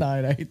 Thursday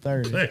night,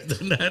 8:30.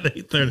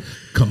 8:30.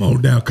 Come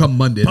on down. Come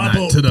Monday Papa-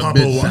 night to the Papa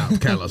Mid-South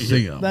White.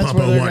 Coliseum. That's Papa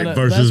where they're White gonna,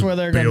 versus that's where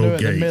they're going to Bill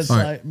do it in Gates. the All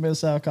right.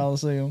 Mid-South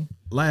Coliseum.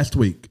 Last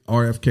week,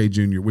 RFK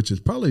Jr., which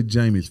is probably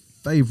Jamie's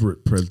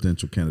favorite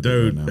presidential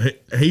candidate Dude,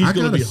 right now. he's I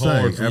going to gotta be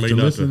hard say, for me after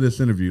not listening to. to this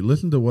interview,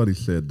 listen to what he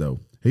said, though.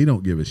 He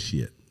don't give a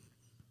shit.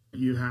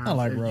 I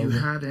like Have you Rogan.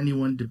 had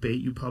anyone debate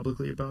you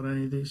publicly about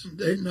any of these?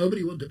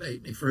 Nobody will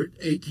debate me. For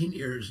 18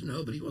 years,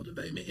 nobody will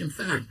debate me. In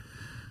fact,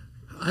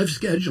 I've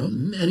scheduled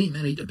many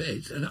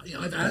debates, and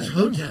I've asked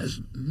Hotez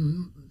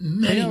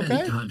many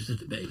okay? times to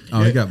debate me.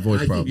 Oh, he got voice I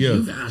think problems. Yeah.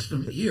 you've asked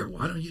him here,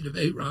 why don't you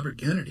debate Robert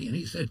Kennedy? And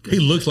he said, 'cause He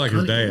looks he's a like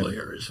his cunning dad.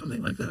 lawyer or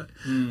something like that.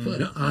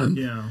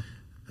 Yeah.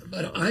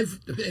 But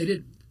I've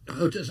debated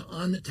Hotez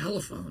on the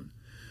telephone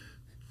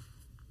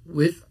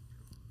with,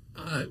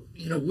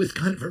 with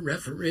kind of a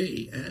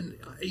referee, and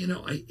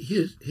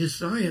his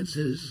science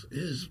is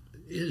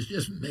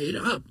just made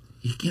up.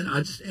 He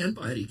cannot stand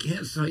by it. He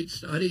can't cite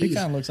studies. He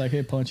kind of looks like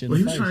he'd punch you in Well,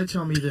 he the was face. trying to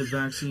tell me that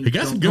vaccines. He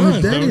got some don't-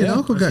 His guns, daddy though. and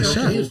uncle got So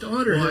shot. his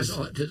daughter Well, has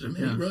autism, and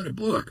yeah. he wrote a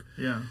book.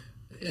 Yeah.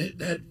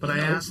 That, But I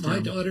asked my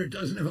him. daughter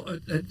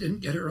that didn't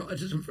get her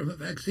autism from a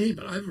vaccine,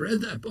 but I've read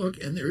that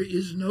book, and there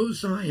is no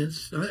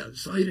science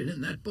cited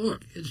in that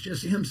book. It's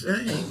just him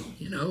saying,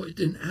 it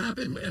didn't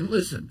happen. And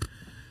listen,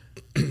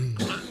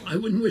 I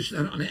wouldn't wish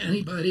that on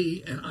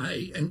anybody,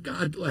 and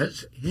God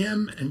bless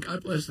him, and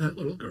God bless that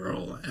little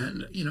girl,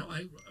 and I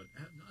have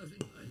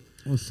nothing.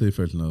 Let's see if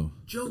there's no.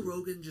 Joe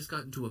Rogan just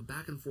got into a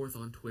back and forth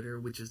on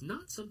Twitter, which is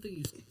not something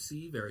you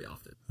see very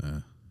often.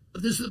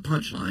 But this is the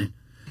punchline,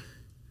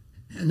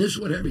 and this is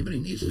what everybody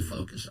needs to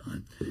focus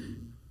on.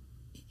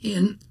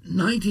 In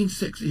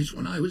 1960s,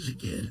 when I was a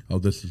kid, Oh,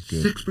 this is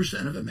good.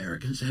 6% of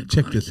Americans had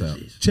Check chronic this out.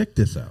 disease. Check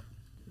this out.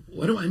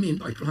 What do I mean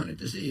by chronic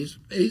disease?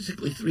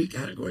 Basically, 3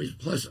 categories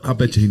plus. I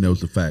bet you he knows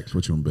the facts.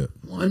 What you want to bet?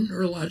 1,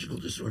 neurological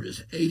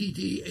disorders: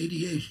 ADD,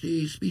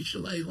 ADHD, speech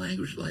delay,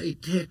 language delay,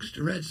 tics,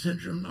 Tourette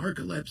syndrome,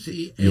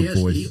 narcolepsy, Your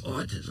ASD, voice.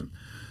 autism.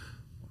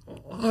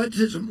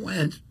 Autism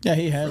went Yeah,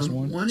 he has from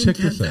one. 1 Check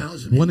in this out.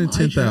 10,000 1 in my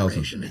 10,000.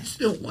 generation. It's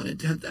still 1 in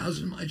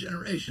 10,000 in my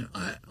generation.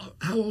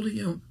 How old are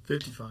you?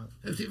 55.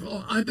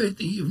 54. I bet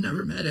that you've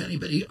never met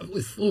anybody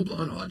with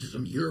full-blown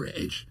autism your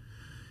age.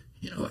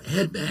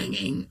 Head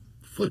banging,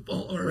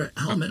 football or a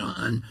helmet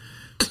on.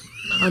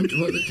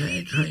 Non-toilet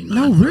trained.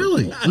 No,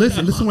 really.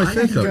 Listen to what I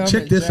said though.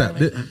 Check this out.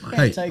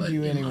 Hey, take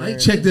you anywhere.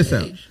 check this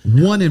out.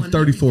 1 in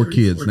 34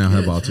 kids now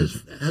have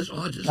autism. Has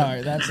autism. All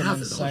right, that's an half of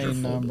those are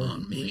insane number.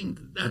 full-blown, meaning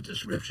that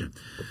description.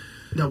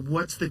 Now,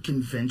 what's the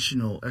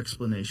conventional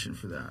explanation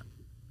for that?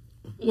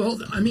 Well,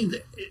 I mean,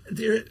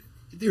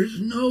 there's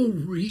no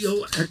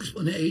real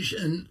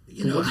explanation.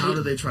 You know, how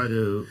do they try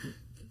to?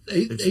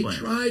 They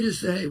try to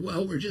say,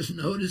 well, we're just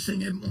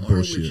noticing it more,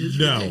 Bullshit. which is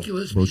No.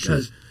 ridiculous Bullshit.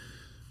 because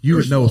You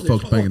would first know of if all,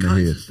 folks there's all banging their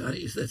kinds head. of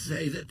studies that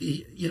say that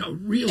the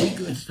really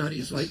good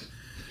studies like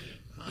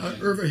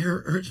Irva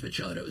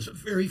Hertzbachota is a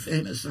very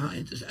famous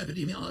scientist,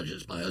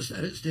 epidemiologist,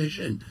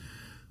 biostatistician,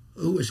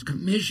 who was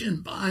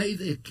commissioned by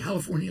the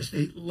California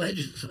State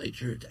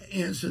Legislature to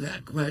answer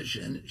that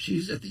question.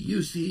 She's at the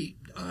UC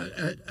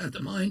at the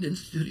Mind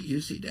Institute at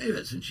UC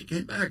Davis, and she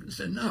came back and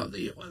said, no,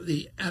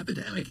 the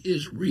epidemic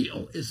is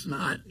real. It's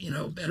not,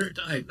 better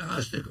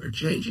diagnostic or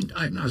changing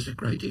diagnostic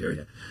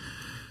criteria.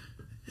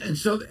 And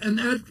so, and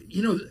that,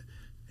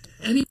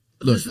 any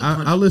Look,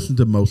 I listened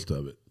to most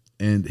of it,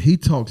 and he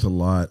talks a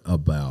lot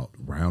about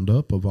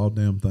Roundup of all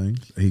damn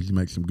things. He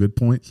makes some good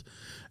points.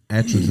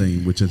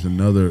 Atrazine, which is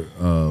another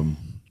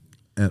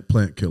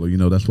plant killer.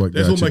 That's what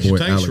got what makes your your boy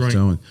tank Alex shrink.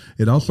 Jones.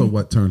 It also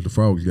what turns the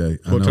frogs gay.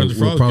 I What know turns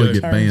the we'll frogs probably gay.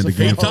 get banned Turns the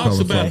again. He for talks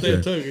calling about frogs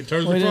that gay. too. It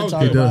turns We the didn't frogs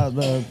talk gay. about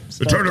the It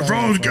stuff turned the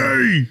turning frogs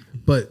gay.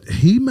 But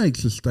he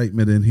makes a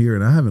statement in here,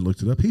 and I haven't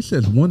looked it up. He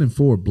says 1 in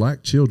 4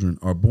 black children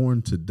are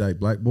born today.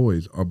 Black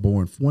boys are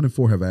born. 1 in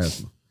 4 have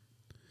asthma.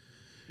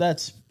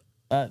 That's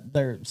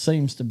there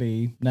seems to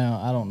be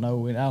now. I don't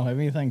know. I don't have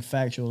anything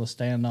factual to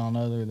stand on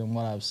other than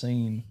what I've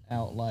seen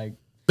out like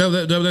No,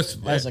 that's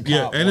as a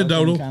yeah, cop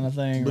anecdotal kind of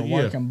thing, or but yeah.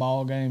 working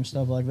ball games,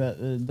 stuff like that.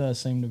 It does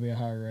seem to be a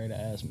higher rate of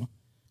asthma.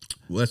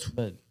 Well, that's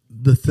But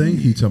The thing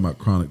he talking about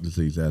chronic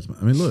disease asthma.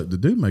 I mean, look, the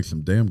dude makes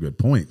some damn good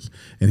points,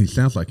 and he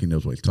sounds like he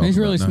knows what he's talking about. He's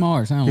really Now,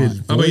 smart, sound his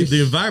like. I mean, voice-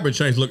 the environment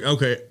change. Look,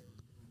 okay.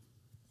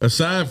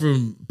 Aside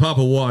from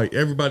Papa White,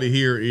 everybody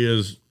here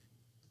is.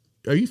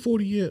 Are you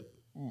 40 yet?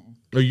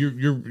 Or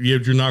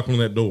you're knocking on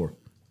that door.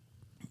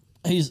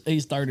 he's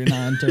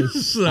 39 too.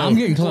 So, I'm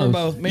getting We're close.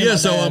 both, me and yeah, my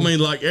so I dad- mean,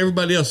 like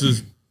everybody else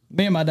is.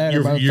 me and my dad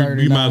are both 39.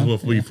 You might as well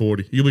be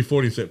 40. You'll be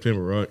 40 in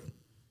September, right?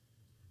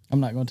 I'm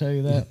not going to tell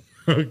you that.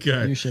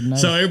 Okay. You should know.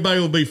 So everybody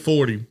will be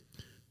 40.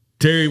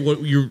 Terry,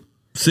 what you're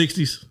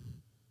 60s?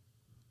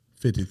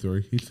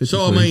 53. He's 53.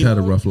 So I mean, he's had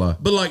a rough life.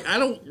 But like, I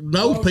don't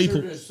know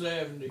people.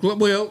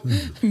 Well,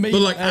 Me,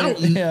 but like, I don't.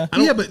 yeah. I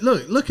don't Yeah, but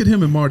look at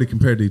him and Marty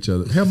compared to each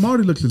other. Hell,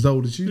 Marty looks as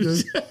old as you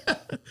do.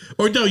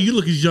 Or no, you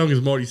look as young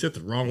as Marty. You said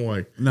the wrong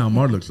way. No,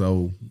 Marty looks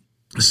old.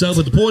 So,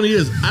 but the point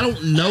is, I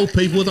don't know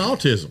people with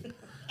autism.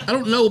 I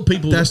don't know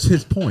people. That's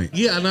his point.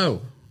 Yeah, I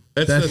know.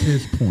 That's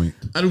his point.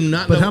 I do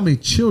not But know. how many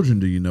children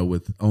do you know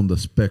with on the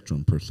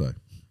spectrum per se?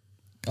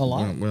 A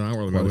lot. Well, I don't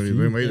really know Quite a any of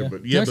them few. either. Yeah.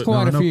 But yeah, There's but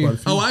quite I a know few. quite a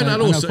few. oh, I know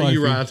don't quite say a you're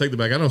few. right. I take that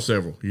back. I know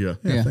several. Yeah.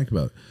 Yeah, think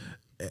about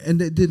it.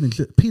 And it didn't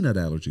exist. Peanut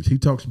allergies. He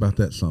talks about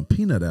that some.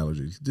 Peanut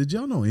allergies. Did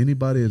y'all know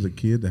anybody as a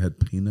kid that had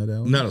peanut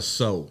allergies? Not a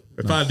soul.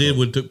 If I did,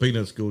 we'd took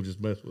peanut school,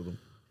 just mess with them.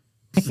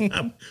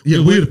 Yeah,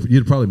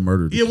 you'd probably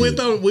murdered. The Yeah,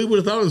 kid. we would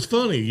have thought it was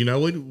funny. We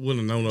wouldn't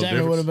have known no Jamie would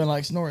difference. have been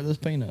like, snort this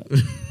peanut.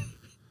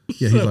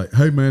 Yeah, he's like,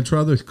 hey man,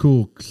 try this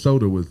cool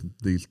soda with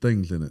these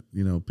things in it.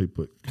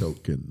 People put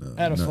Coke and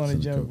I had a nuts funny in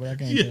the joke, Coke. but I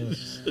can't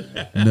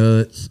tell it.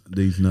 Nuts,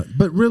 these nuts.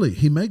 But really,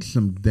 he makes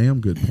some damn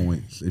good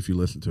points if you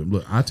listen to him.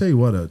 Look, I tell you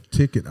what, a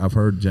ticket. I've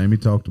heard Jamie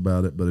talked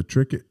about it, but a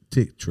ticket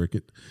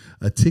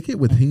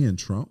with he and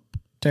Trump.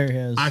 Terry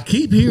has. I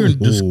keep hearing Ooh.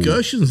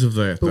 discussions of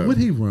that. But Though. would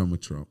he run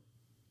with Trump?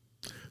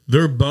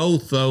 They're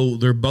both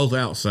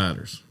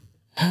outsiders.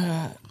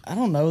 I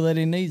don't know that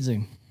he needs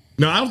him.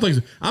 No, I don't think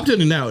so. I'm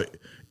telling you now,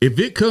 if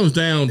it comes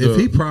down to If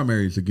he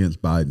primaries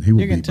against Biden, he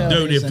will You can beat tell. Biden.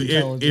 dude, he's if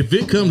intelligent.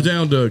 it comes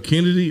down to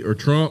Kennedy or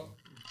Trump,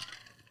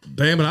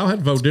 damn it, I'll have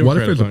to vote Democrat. What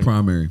if there's I a think.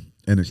 primary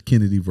and it's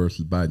Kennedy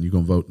versus Biden? You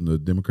gonna vote in the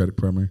Democratic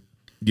primary?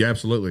 Yeah,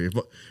 absolutely.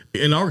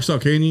 In Arkansas,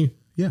 can you?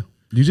 Yeah,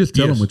 you just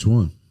tell Yes. them which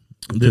one.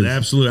 Then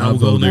absolutely, I will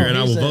go in there and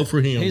I will vote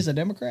for him. He's a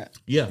Democrat.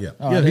 Yeah, Yeah,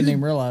 Oh, I didn't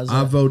even realize that.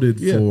 I voted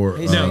for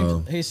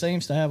He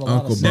seems to have a lot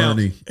Uncle of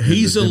Bernie. sense. in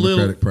He's the a little.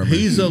 Democratic primary.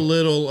 He's a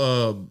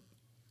little.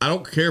 I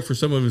don't care for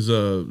some of his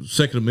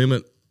Second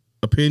Amendment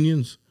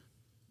opinions,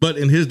 but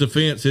in his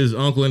defense, his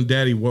uncle and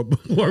daddy were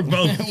both We're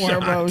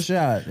shot. both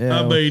shot.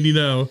 Yeah. I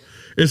mean,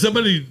 if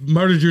somebody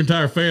murdered your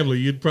entire family,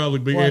 you'd probably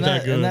be Well, in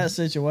anti-gun. that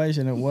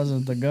situation, it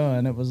wasn't the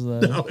gun. It was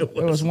the. No, it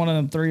was one of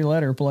them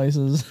 3-letter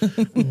places.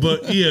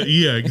 But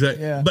yeah,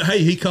 exactly. Yeah. But hey,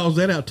 he calls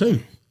that out too.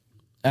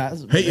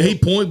 He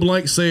point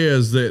blank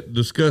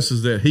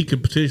discusses that he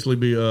could potentially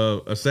be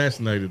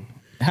assassinated.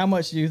 How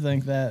much do you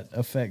think that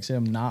affects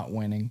him not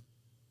winning?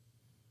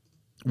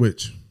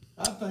 Which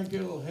I think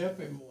it'll help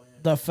him win.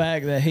 The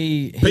fact that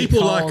he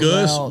People like calls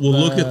us out will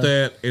look at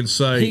that and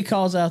say, he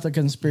calls out the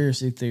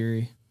conspiracy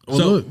theory.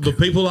 the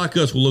people like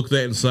us will look at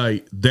that and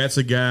say, that's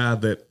a guy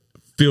that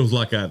feels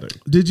like I do.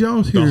 did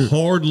y'all hear? The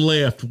hard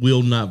left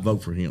will not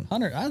vote for him.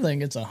 I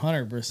think it's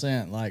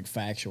 100% like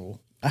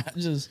factual.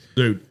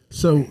 Dude.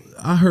 So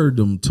I heard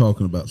them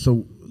talking about.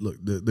 So look,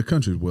 the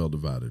country is well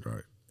divided,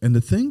 right? And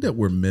the thing that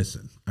we're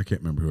missing, I can't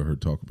remember who I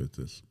heard talk about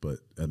this, but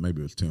maybe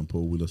it was Tim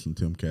Pool. We listen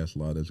to Tim Cast a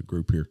lot as a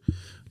group here.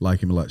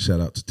 Like him a lot.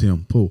 Shout out to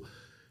Tim Pool.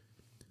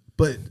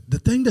 But the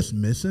thing that's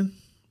missing,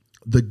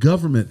 the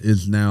government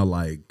is now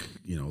like,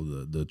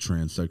 the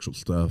transsexual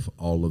stuff.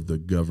 All of the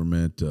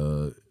government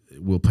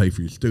will pay for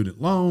your student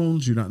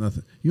loans. You're not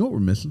nothing. You know what we're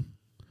missing?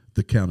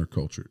 The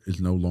counterculture is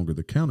no longer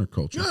the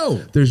counterculture. No.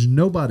 There's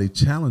nobody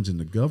challenging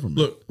the government.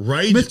 Look,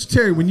 rage. Mr.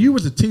 Terry, when you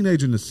was a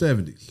teenager in the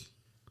 70s,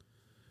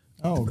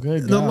 oh,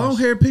 good the gosh.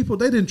 long-haired people,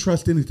 they didn't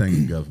trust anything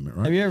in government,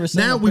 right? Have you ever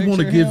seen now a we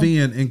want to picture give of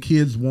him? in, and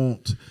kids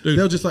won't. Dude,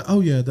 they'll just like,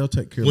 oh, yeah, they'll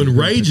take care of it. When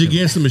Rage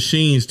Against the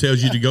Machines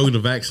tells you to go to the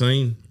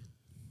vaccine.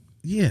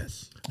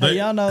 Yes. Hey,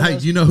 y'all know Hey,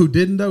 those, you know who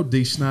didn't, though?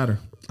 D. Snyder.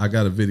 I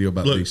got a video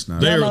about D.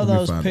 Snyder. y'all know Let me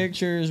those find it.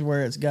 pictures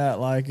where it's got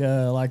like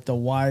the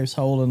wife's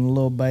holding a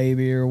little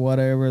baby or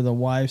whatever. The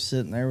wife's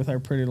sitting there with her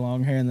pretty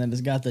long hair, and then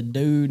it's got the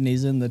dude, and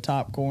he's in the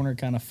top corner,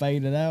 kind of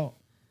faded out.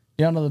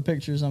 Y'all know the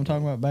pictures I'm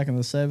talking about back in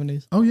the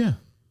 70s? Oh, yeah.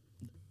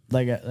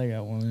 They got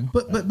one. Of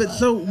them. But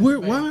so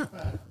why?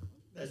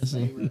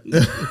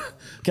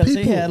 Because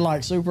he had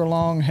like super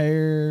long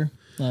hair.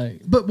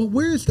 Like, but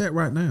where is that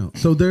right now?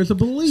 So there's a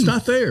belief. It's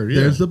not there.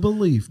 Yeah. There's a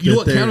belief. You know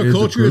what that there is a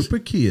counterculture group is?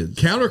 of kids.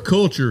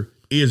 Counterculture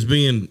is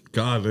being,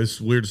 God,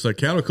 that's weird to say.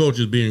 Counterculture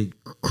is being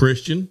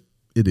Christian.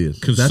 It is.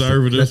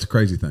 Conservative. That's a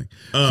crazy thing.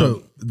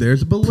 So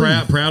there's a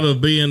belief. Proud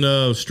of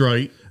being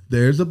straight.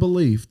 There's a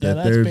belief that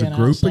that's there's a being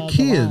group of outside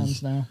the lines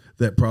kids now.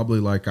 that probably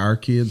like our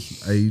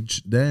kids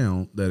age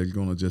down that are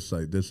going to just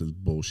say, this is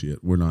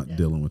bullshit. We're not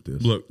dealing with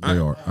this. Look, they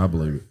are. I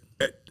believe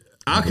it.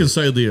 I can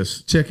say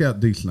this. Check out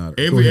D. Snyder.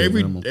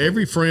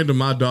 Every friend of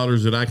my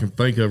daughter's that I can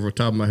think of off the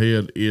top of my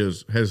head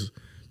has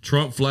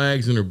Trump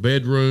flags in their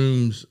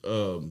bedrooms.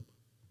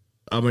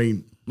 I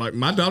mean, like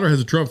my daughter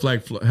has a Trump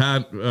flag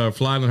flying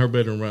in her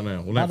bedroom right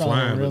now. Well, not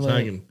flying, but it's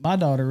hanging. My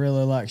daughter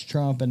really likes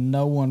Trump, and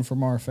no one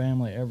from our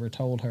family ever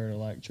told her to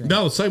like Trump.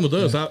 No, same with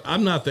us.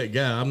 I'm not that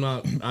guy. I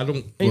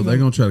don't. Well, they're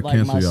going to try to like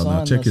cancel my y'all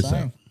now. son, Check the this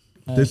out.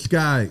 same. This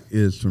guy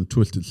is from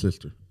Twisted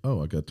Sister.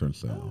 Oh, I got to turn the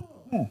sound on.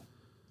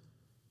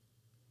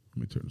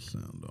 Let me turn the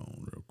sound on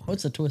real quick.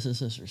 What's the Twisted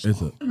Sister song?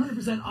 It's a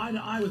 100% eye to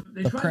eye with.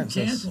 They The tried to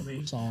Princess cancel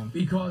me song.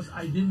 because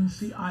I didn't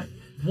see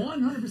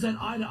 100%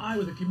 eye to eye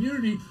with a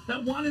community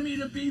that wanted me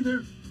to be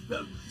to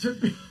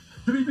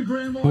be the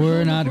grand marshal.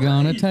 We're of the not parade.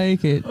 going to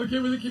take it. Okay,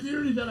 with a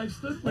community that I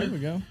stood with There we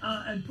go.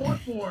 And fought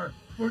for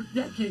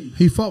decades.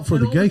 He fought for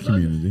And the all of a gay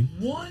sudden, community.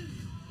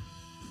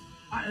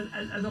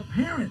 As a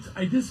parent,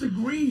 I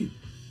disagreed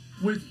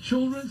with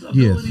children's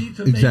ability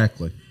to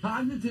exactly. make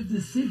cognitive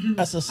decisions.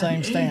 That's the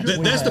same stance.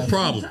 That's the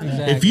problem.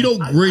 Exactly. If you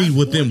don't agree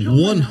with them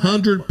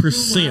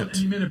 100%,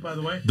 Any minute, by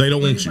the way, they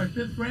don't want you. My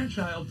fifth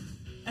grandchild,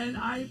 and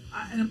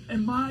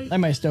my They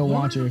may still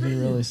want you if you're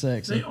really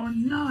sexy. They are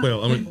not.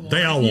 Well, I mean,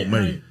 they all want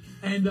me.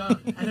 And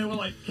they were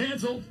like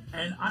canceled.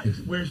 And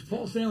where's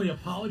Paul Stanley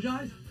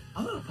apologized?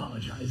 I'm not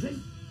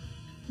apologizing.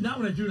 Not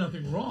when I do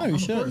nothing wrong. No, you I'm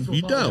shouldn't. the first to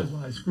You apologize don't.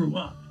 when I screw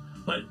up.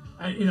 But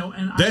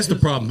That's the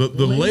problem.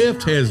 The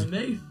left has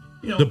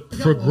the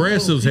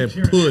progressives have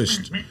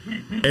pushed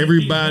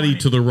everybody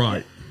to the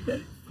right. You're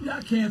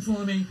not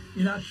canceling me.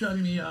 You're not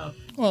shutting me up.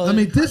 Well, I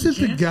mean, this is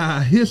the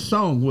guy. His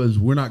song was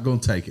 "We're not going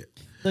to take it."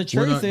 the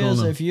truth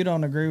is, if you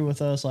don't agree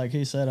with us, like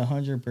he said,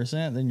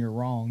 100%, then you're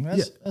wrong.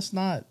 That's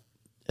not.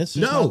 It's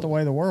just not the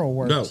way the world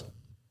works. No.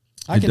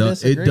 I can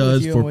disagree it does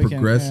with you for and we can,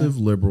 progressive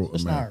liberal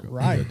it's America. not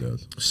right. Yeah, it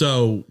does.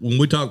 So when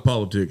we talk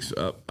politics,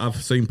 I've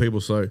seen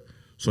people say,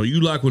 "So you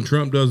like when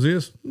Trump does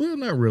this?" Well,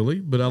 not really,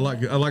 but I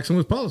like some of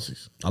his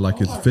policies. I like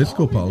his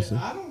fiscal policy.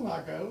 I don't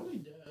like all he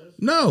does.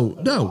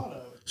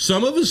 No.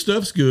 Some of his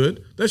stuff's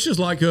good. That's just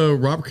like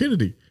Robert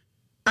Kennedy.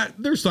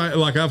 There's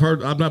like I've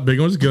heard. I'm not big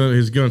on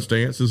his gun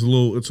stance. It's a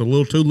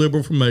little too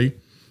liberal for me.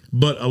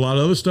 But a lot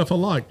of other stuff I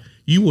like.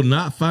 You will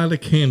not find a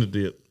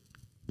candidate.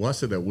 Well, I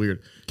said that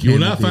weird. You will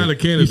not find a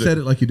candidate. You said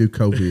it like you do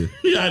COVID.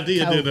 Yeah, I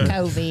did. Didn't I?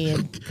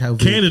 COVID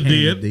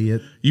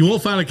Candidate. You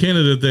won't find a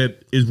candidate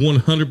that is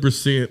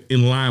 100%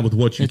 in line with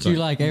what you That think. you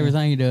like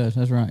everything he does.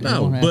 That's right.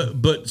 No,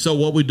 but so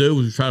what we do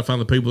is we try to find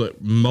the people that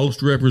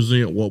most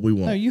represent what we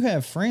want. No, you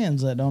have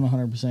friends that don't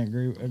 100%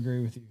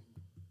 agree with you,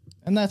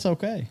 and that's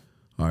okay.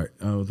 All right.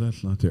 Oh,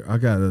 that's not there. I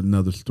got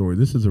another story.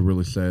 This is a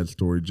really sad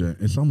story, Jay.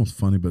 It's almost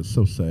funny, but it's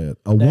so sad.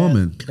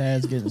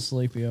 Dad's getting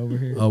sleepy over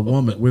here. A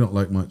woman, we don't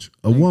like much.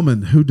 A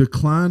woman who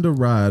declined a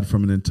ride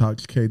from an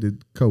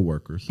intoxicated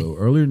coworker. So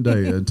earlier in the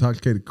day, an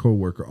intoxicated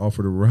coworker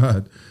offered a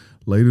ride.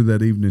 Later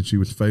that evening, she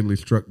was fatally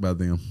struck by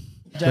them.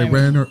 They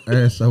ran her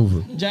ass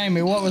over.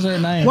 Jamie, what was her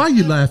name? Why are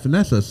you laughing?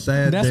 That's a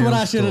sad. That's what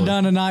I should have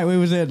done tonight. We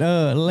was at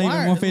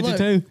Leaving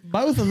 152. Look,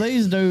 both of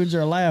these dudes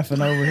are laughing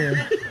over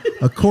here.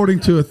 According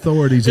to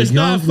authorities, It's a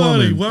young not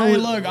funny. woman. Hey,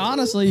 look,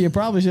 honestly, you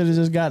probably should have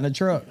just gotten a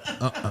truck.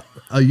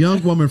 A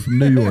young woman from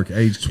New York,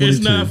 age 22. It's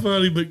not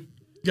funny, but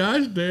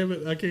gosh damn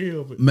it, I can't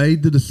help it.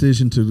 Made the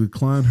decision to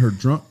decline her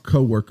drunk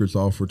coworker's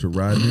offer to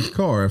ride in his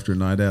car after a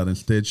night out.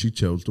 Instead, she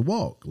chose to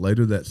walk.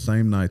 Later that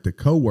same night, the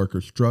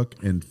coworker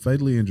struck and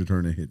fatally injured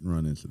her in a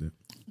hit-and-run incident.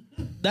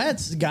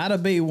 That's got to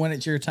be when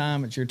it's your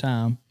time, it's your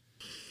time.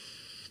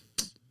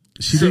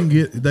 She didn't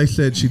get. They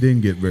said she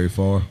didn't get very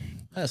far.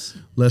 That's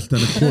Less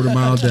than a quarter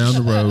mile down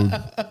the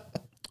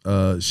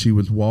road. She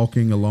was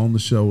walking along the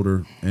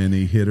shoulder, and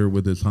he hit her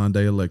with his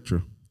Hyundai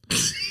Elantra.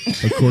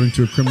 According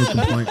to a criminal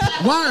complaint.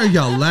 Why are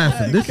y'all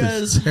laughing? This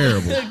is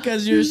terrible.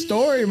 Because your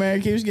story,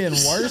 man, keeps getting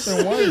worse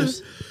and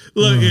worse.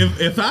 Look,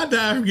 if I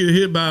die from getting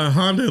hit by a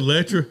Honda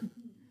Elantra,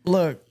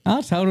 look,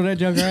 I totaled that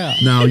joker out.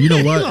 No, you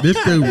know what?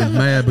 This dude was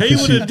mad he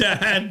because would have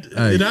died,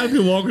 and I'd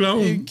been walking you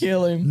on.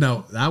 kill him.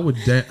 No, I would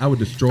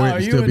destroy it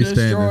and you still would be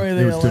destroy standing.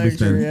 the It would still be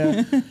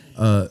Elantra, standing.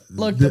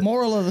 Look, the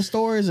moral of the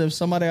story is if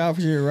somebody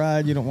offers you a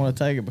ride, you don't want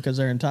to take it because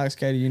they're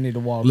intoxicated. You need to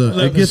walk. Look,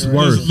 it gets Look,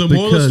 worse. The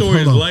moral of the because- story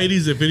is, hold on.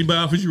 ladies, if anybody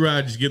offers you a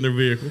ride, just get in their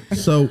vehicle.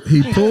 So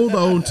he pulled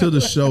onto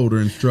the shoulder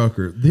and struck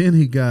her. Then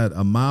he got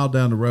a mile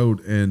down the road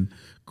and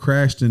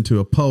crashed into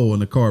a pole,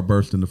 and the car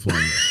burst into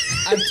flames.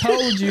 I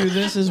told you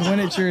this is when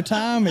it's your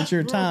time. It's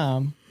your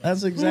time.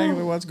 That's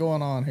exactly what's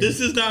going on here. This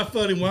is not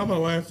funny. Why am I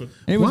laughing?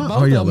 It was Why both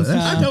are of y'all them.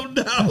 laughing? I don't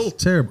know.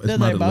 It's terrible. It's Did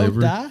my they both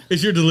delivery. die?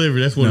 It's your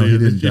delivery. That's what No, it he is.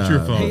 didn't It's your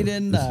die. fault. He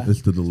didn't die.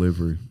 It's the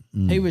delivery.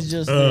 He was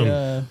just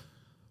Read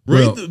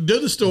Well-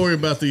 do the story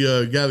about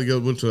the guy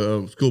that went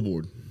to school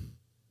board.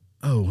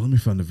 Oh, let me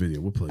find the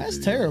video. We'll play That's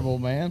the video. terrible,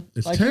 man.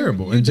 It's Like,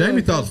 terrible. you And do a Jamie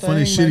good thought the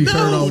funny thing, shit he man.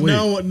 heard all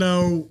week.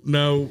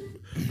 No.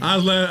 I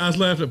was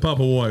laughing at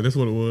Papa White. That's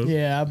what it was.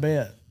 Yeah, I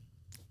bet.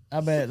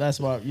 That's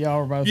what y'all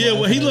were both. Yeah,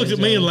 well, he laughing looked at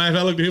each me and other. laughed.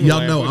 I looked at him. Y'all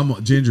and know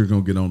laughed. Ginger's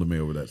gonna get on to me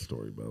over that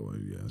story. By the way,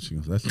 yeah, she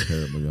goes, "That's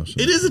terrible." Y'all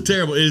should. It is a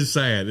terrible. It is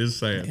sad. It's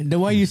sad. The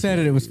way you said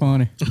it, it was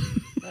funny.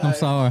 I'm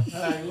sorry.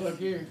 Hey, look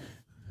here.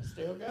 I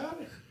still got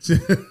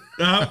it.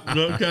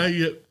 Okay.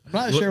 Yeah. I'm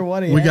not sure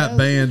what he We has. got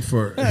banned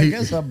for. I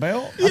guess a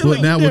belt. Yeah,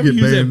 Well, now we'll never get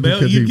use that banned belt.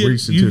 because you he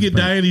reached into you his get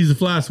pants. Diane's a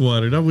fly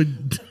swatter. Don't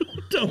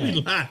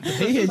be lying.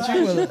 He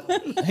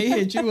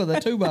hit you with a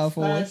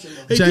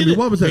 2x4. Jamie,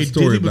 what was that Hey,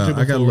 story did he about?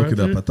 I got to before, look right it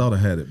up. there? I thought I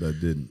had it, but I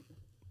didn't.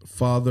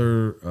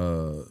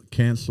 Father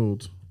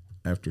canceled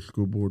after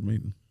school board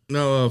meeting.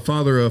 No,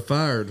 father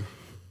fired.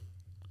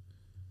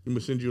 You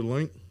must send you a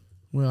link.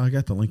 Well, I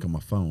got the link on my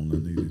phone. I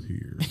need it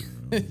here.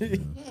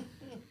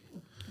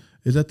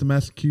 Is that the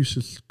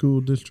Massachusetts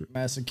School District? It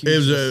was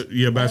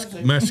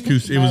Massachusetts.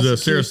 Massachusetts. It was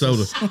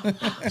Sarasota.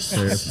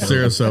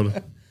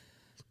 Sarasota.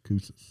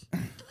 Massachusetts.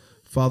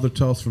 Father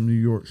tossed from New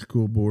York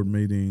school board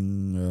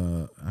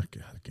meeting. I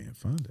can't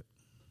find it.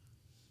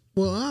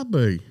 Well, I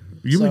be.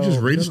 You So- would just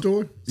read the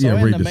story. So Yeah,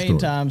 in read the the story.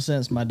 meantime,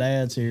 since my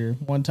dad's here,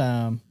 one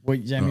time,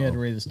 Jamie, you had to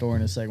read the story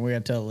in a second. We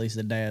got to tell at least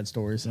the dad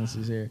story since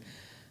he's here.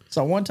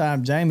 So one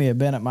time, Jamie had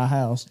been at my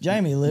house.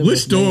 Jamie lived Which with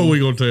story me. are we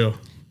gonna tell?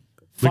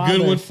 The Father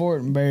good one.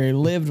 Fortenberry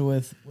lived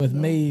with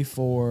me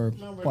for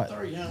what?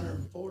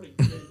 340.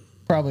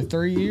 Probably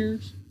 3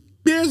 years.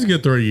 Yeah, it's a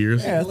good 3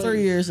 years. Yeah,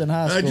 3 years in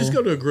high school. Just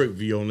go to a group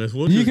view on this.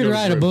 We'll You just could go to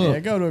write a group- book. Yeah,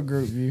 go to a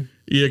group view.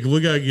 Yeah, 'cause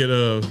we gotta get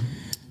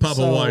Papa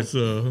So- White's.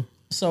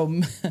 So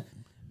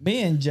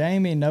me and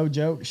Jamie, no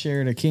joke,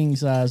 shared a king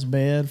size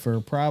bed for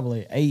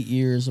probably 8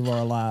 years of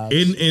our lives.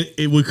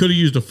 And we could have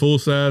used a full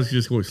size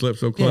just because we slept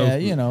so close. Yeah,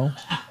 you know,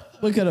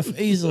 we could have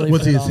easily.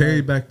 Was he fit as on hairy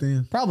a- back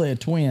then? Probably a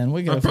twin.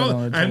 We could I have fit on a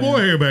probably I had twin. more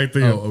hair back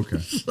then. Oh, okay.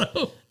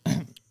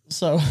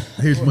 So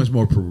He was much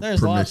more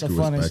there's lots of promiscuous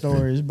funny back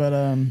stories,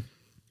 but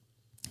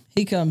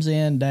he comes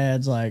in.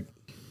 Dad's like,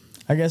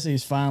 I guess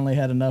he's finally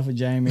had enough of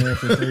Jamie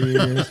after 3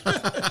 years,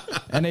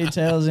 and he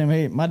tells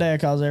him my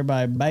dad calls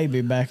everybody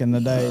baby back in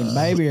the day,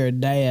 baby or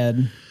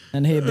dad,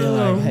 and he'd be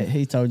like, hey,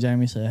 he told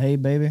Jamie, said, "Hey,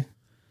 baby,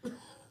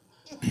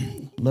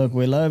 look,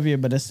 we love you,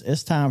 but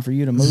it's time for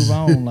you to move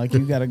on. Like, you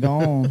got to go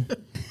on."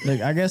 Look,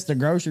 I guess the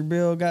grocery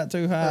bill got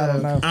too high. I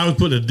don't know. I was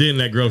putting a dent in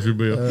that grocery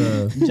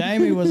bill.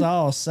 Jamie was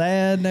all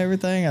sad and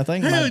everything. I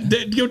think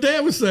Hey, your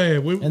dad was sad.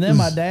 and then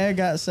my dad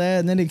got sad,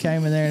 and then he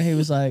came in there and he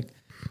was like,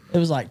 it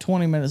was like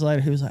 20 minutes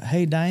later, he was like,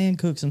 "Hey, Diane,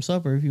 cook some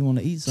supper if you want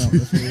to eat something."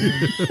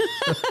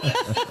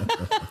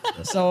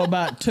 So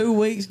about 2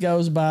 weeks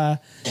goes by,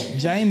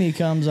 Jamie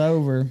comes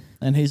over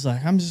and he's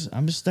like, I'm just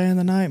staying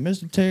the night,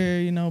 Mr.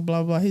 Terry, you know,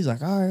 blah, blah. He's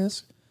like, "All right,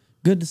 it's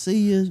good to see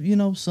you, you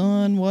know,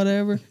 son,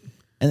 whatever."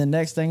 And the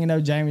next thing you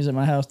know, Jamie's at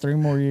my house 3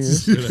 more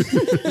years.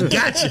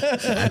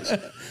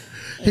 Gotcha.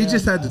 He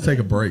just had to take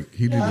a break.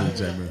 He needed a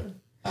Jamie.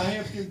 I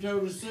helped him tow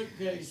the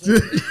suitcase.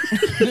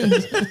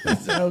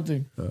 Helped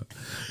him.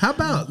 How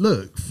about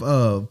look?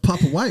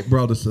 Papa White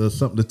brought us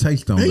something to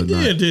taste on He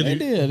tonight. did, didn't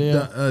He he? did,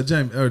 yeah.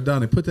 Jamie or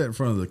Donnie, put that in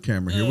front of the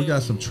camera here. We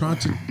got some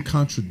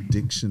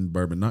contradiction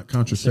bourbon, not So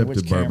contraceptive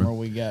which camera bourbon.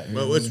 we got here?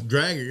 Well, let's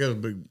drag it. Got a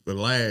big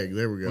lag.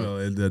 There we go. Well,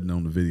 it doesn't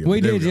on the video. We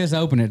There did go. just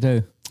open it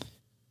too.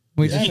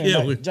 We just, Jamie,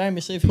 Yeah,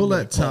 Jamie, see if you Pull can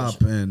that get closer.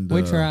 top and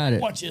we tried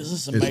it. Watch this.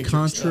 This is a It's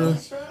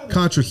Matrix.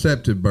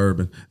 contraceptive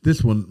bourbon.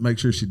 This one, make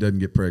sure she doesn't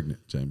get pregnant,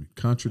 Jamie.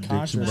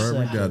 Contradiction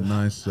bourbon. Got a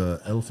nice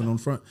elephant on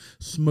the front.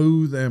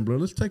 Smooth amber.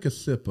 Let's take a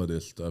sip of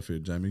this stuff here,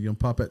 Jamie. You gonna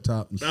pop that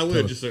top and I tell will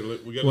us just say,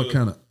 look, we got what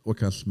kind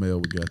of smell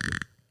we got there?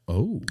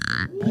 Oh,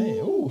 Hey,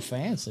 ooh,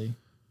 fancy.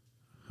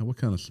 what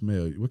kind of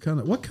smell? What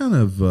kind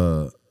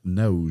of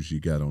nose you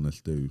got on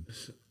this dude?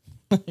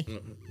 I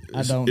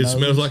don't It know.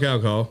 smells like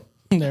alcohol.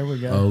 There we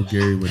go. Oh,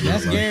 Gary would.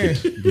 That's not like Gary.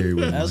 it. Gary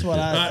would. That's what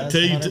I. I tell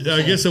you,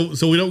 I guess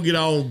so we don't get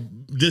all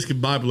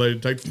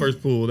discombobulated. Take the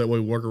first pull. That way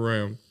we work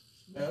around.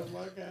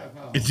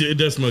 It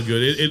does smell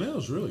good. It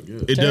smells really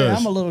good. It Terry, does.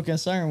 I'm a little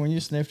concerned when you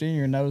sniffed in,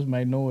 your nose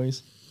made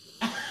noise.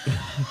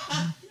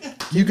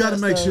 You got to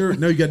make sure.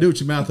 No, you got to do it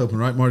with your mouth open,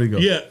 right, Marty? Go.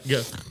 Yeah.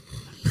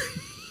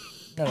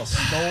 Got a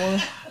snore.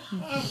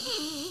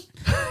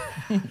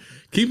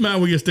 Keep in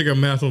mind we can stick our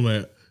mouth on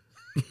that.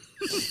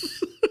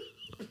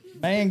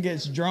 Man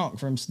gets drunk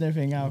from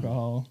sniffing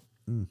alcohol.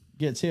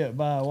 Gets hit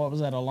by, what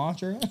was that, a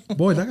launcher?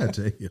 Boys, I got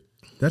to tell you,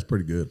 that's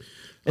pretty good.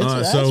 That's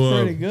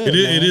pretty good.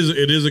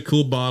 It is a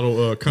cool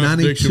bottle.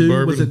 Contradiction 92,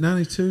 bourbon. was it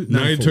 92?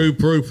 92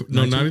 proof.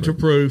 No, 92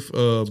 proof.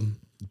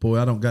 Boy,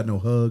 I don't got no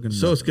hug. And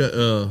so it's got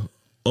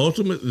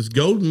it's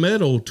gold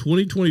medal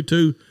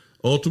 2022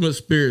 Ultimate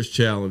Spirits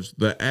Challenge,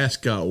 the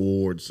Ascot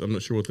Awards. I'm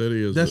not sure what that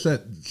is. That's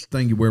that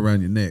thing you wear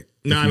around your neck.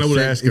 No, I know what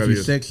Ascot is. If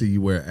you're sexy,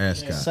 you wear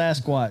ascot.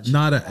 Sasquatch.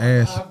 Not an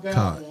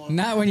ascot.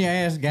 Not when your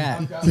ass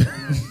got.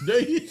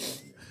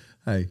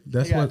 Hey,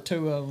 that's I got what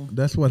 2 of them.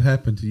 That's what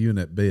happened to you in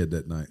that bed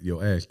that night.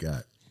 Your ass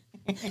got.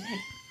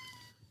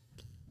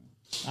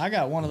 I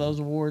got one of those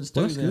awards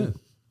too. Well, that's good.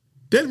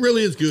 That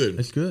really is good.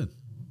 It's good.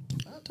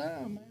 About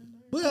time,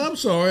 man. Well, I'm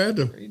sorry. I had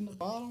Reading the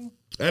bottle.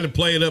 to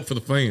play it up for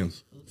the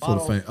fans. For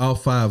the fan, all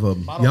 5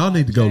 of them. Y'all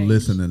need to go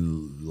listen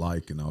and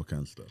like and all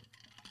kinds of stuff.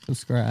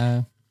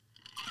 Subscribe.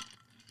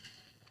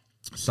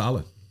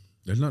 Solid.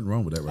 There's nothing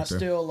wrong with that right there.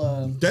 Still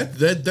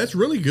That's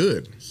really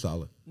good.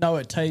 Solid. no,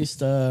 it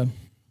tastes.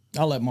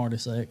 I'll let Marty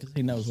say it because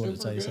he knows what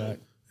it tastes like.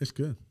 It's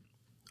good.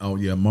 Oh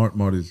yeah,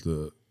 Marty's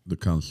the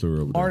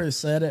connoisseur over there. Marty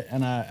said it,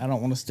 and I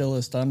don't want to steal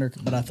his thunder,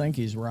 but I think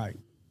he's right.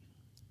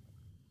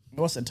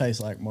 What's it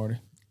taste like, Marty?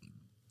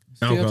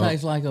 Still Alcohol.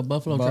 tastes like a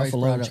Buffalo Trace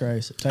product.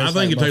 Trace. It I tastes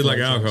think it tastes like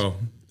Buffalo Trace.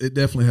 alcohol. It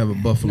definitely have a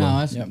buffalo.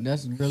 No,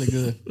 that's really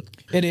good.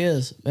 It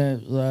is.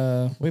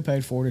 We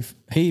paid 40.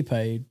 He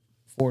paid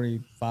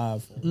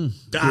 45.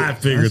 I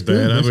figured That's good.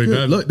 that. That's I mean,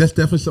 good. Look, that's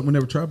definitely something we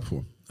never tried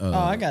before.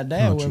 I got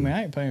Dad with me.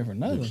 I ain't paying for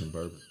nothing.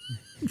 Bourbon.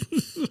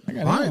 I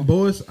got All him. right,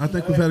 boys. I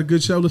think we've had a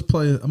good show. Let's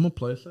play. I'm gonna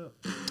play us out.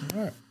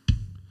 All right.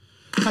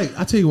 Hey,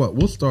 I tell you what.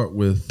 We'll start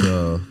with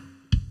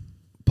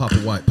Papa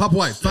White. Papa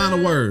White.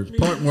 Final words.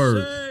 Parting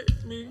words.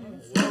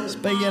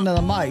 Speak into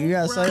the mic. You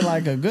gotta say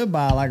like a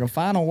goodbye, like a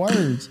final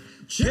words.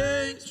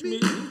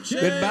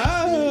 Goodbye.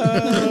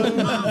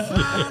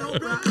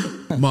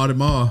 Marty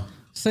Ma.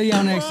 See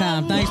y'all next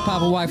time. Thanks,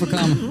 Papa White, for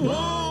coming.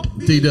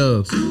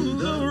 D-Dubs.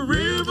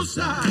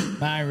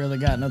 I ain't really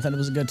got nothing. It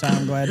was a good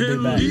time. Glad to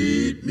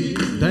be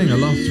back. Dang, I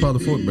lost Father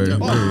Fotenberry.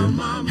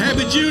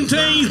 Happy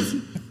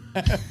Juneteenth.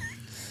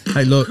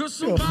 Hey, look.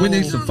 We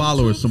need some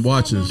followers, some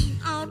watchers.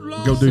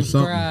 Go do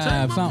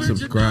something.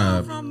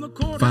 Subscribe.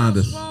 Find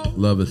us.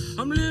 Love us.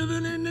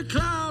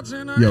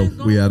 Yo,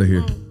 we out of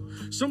here.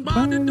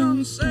 Somebody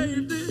done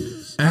saved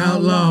this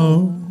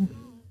Outlaw.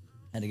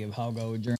 Had to give Hoggo a drink.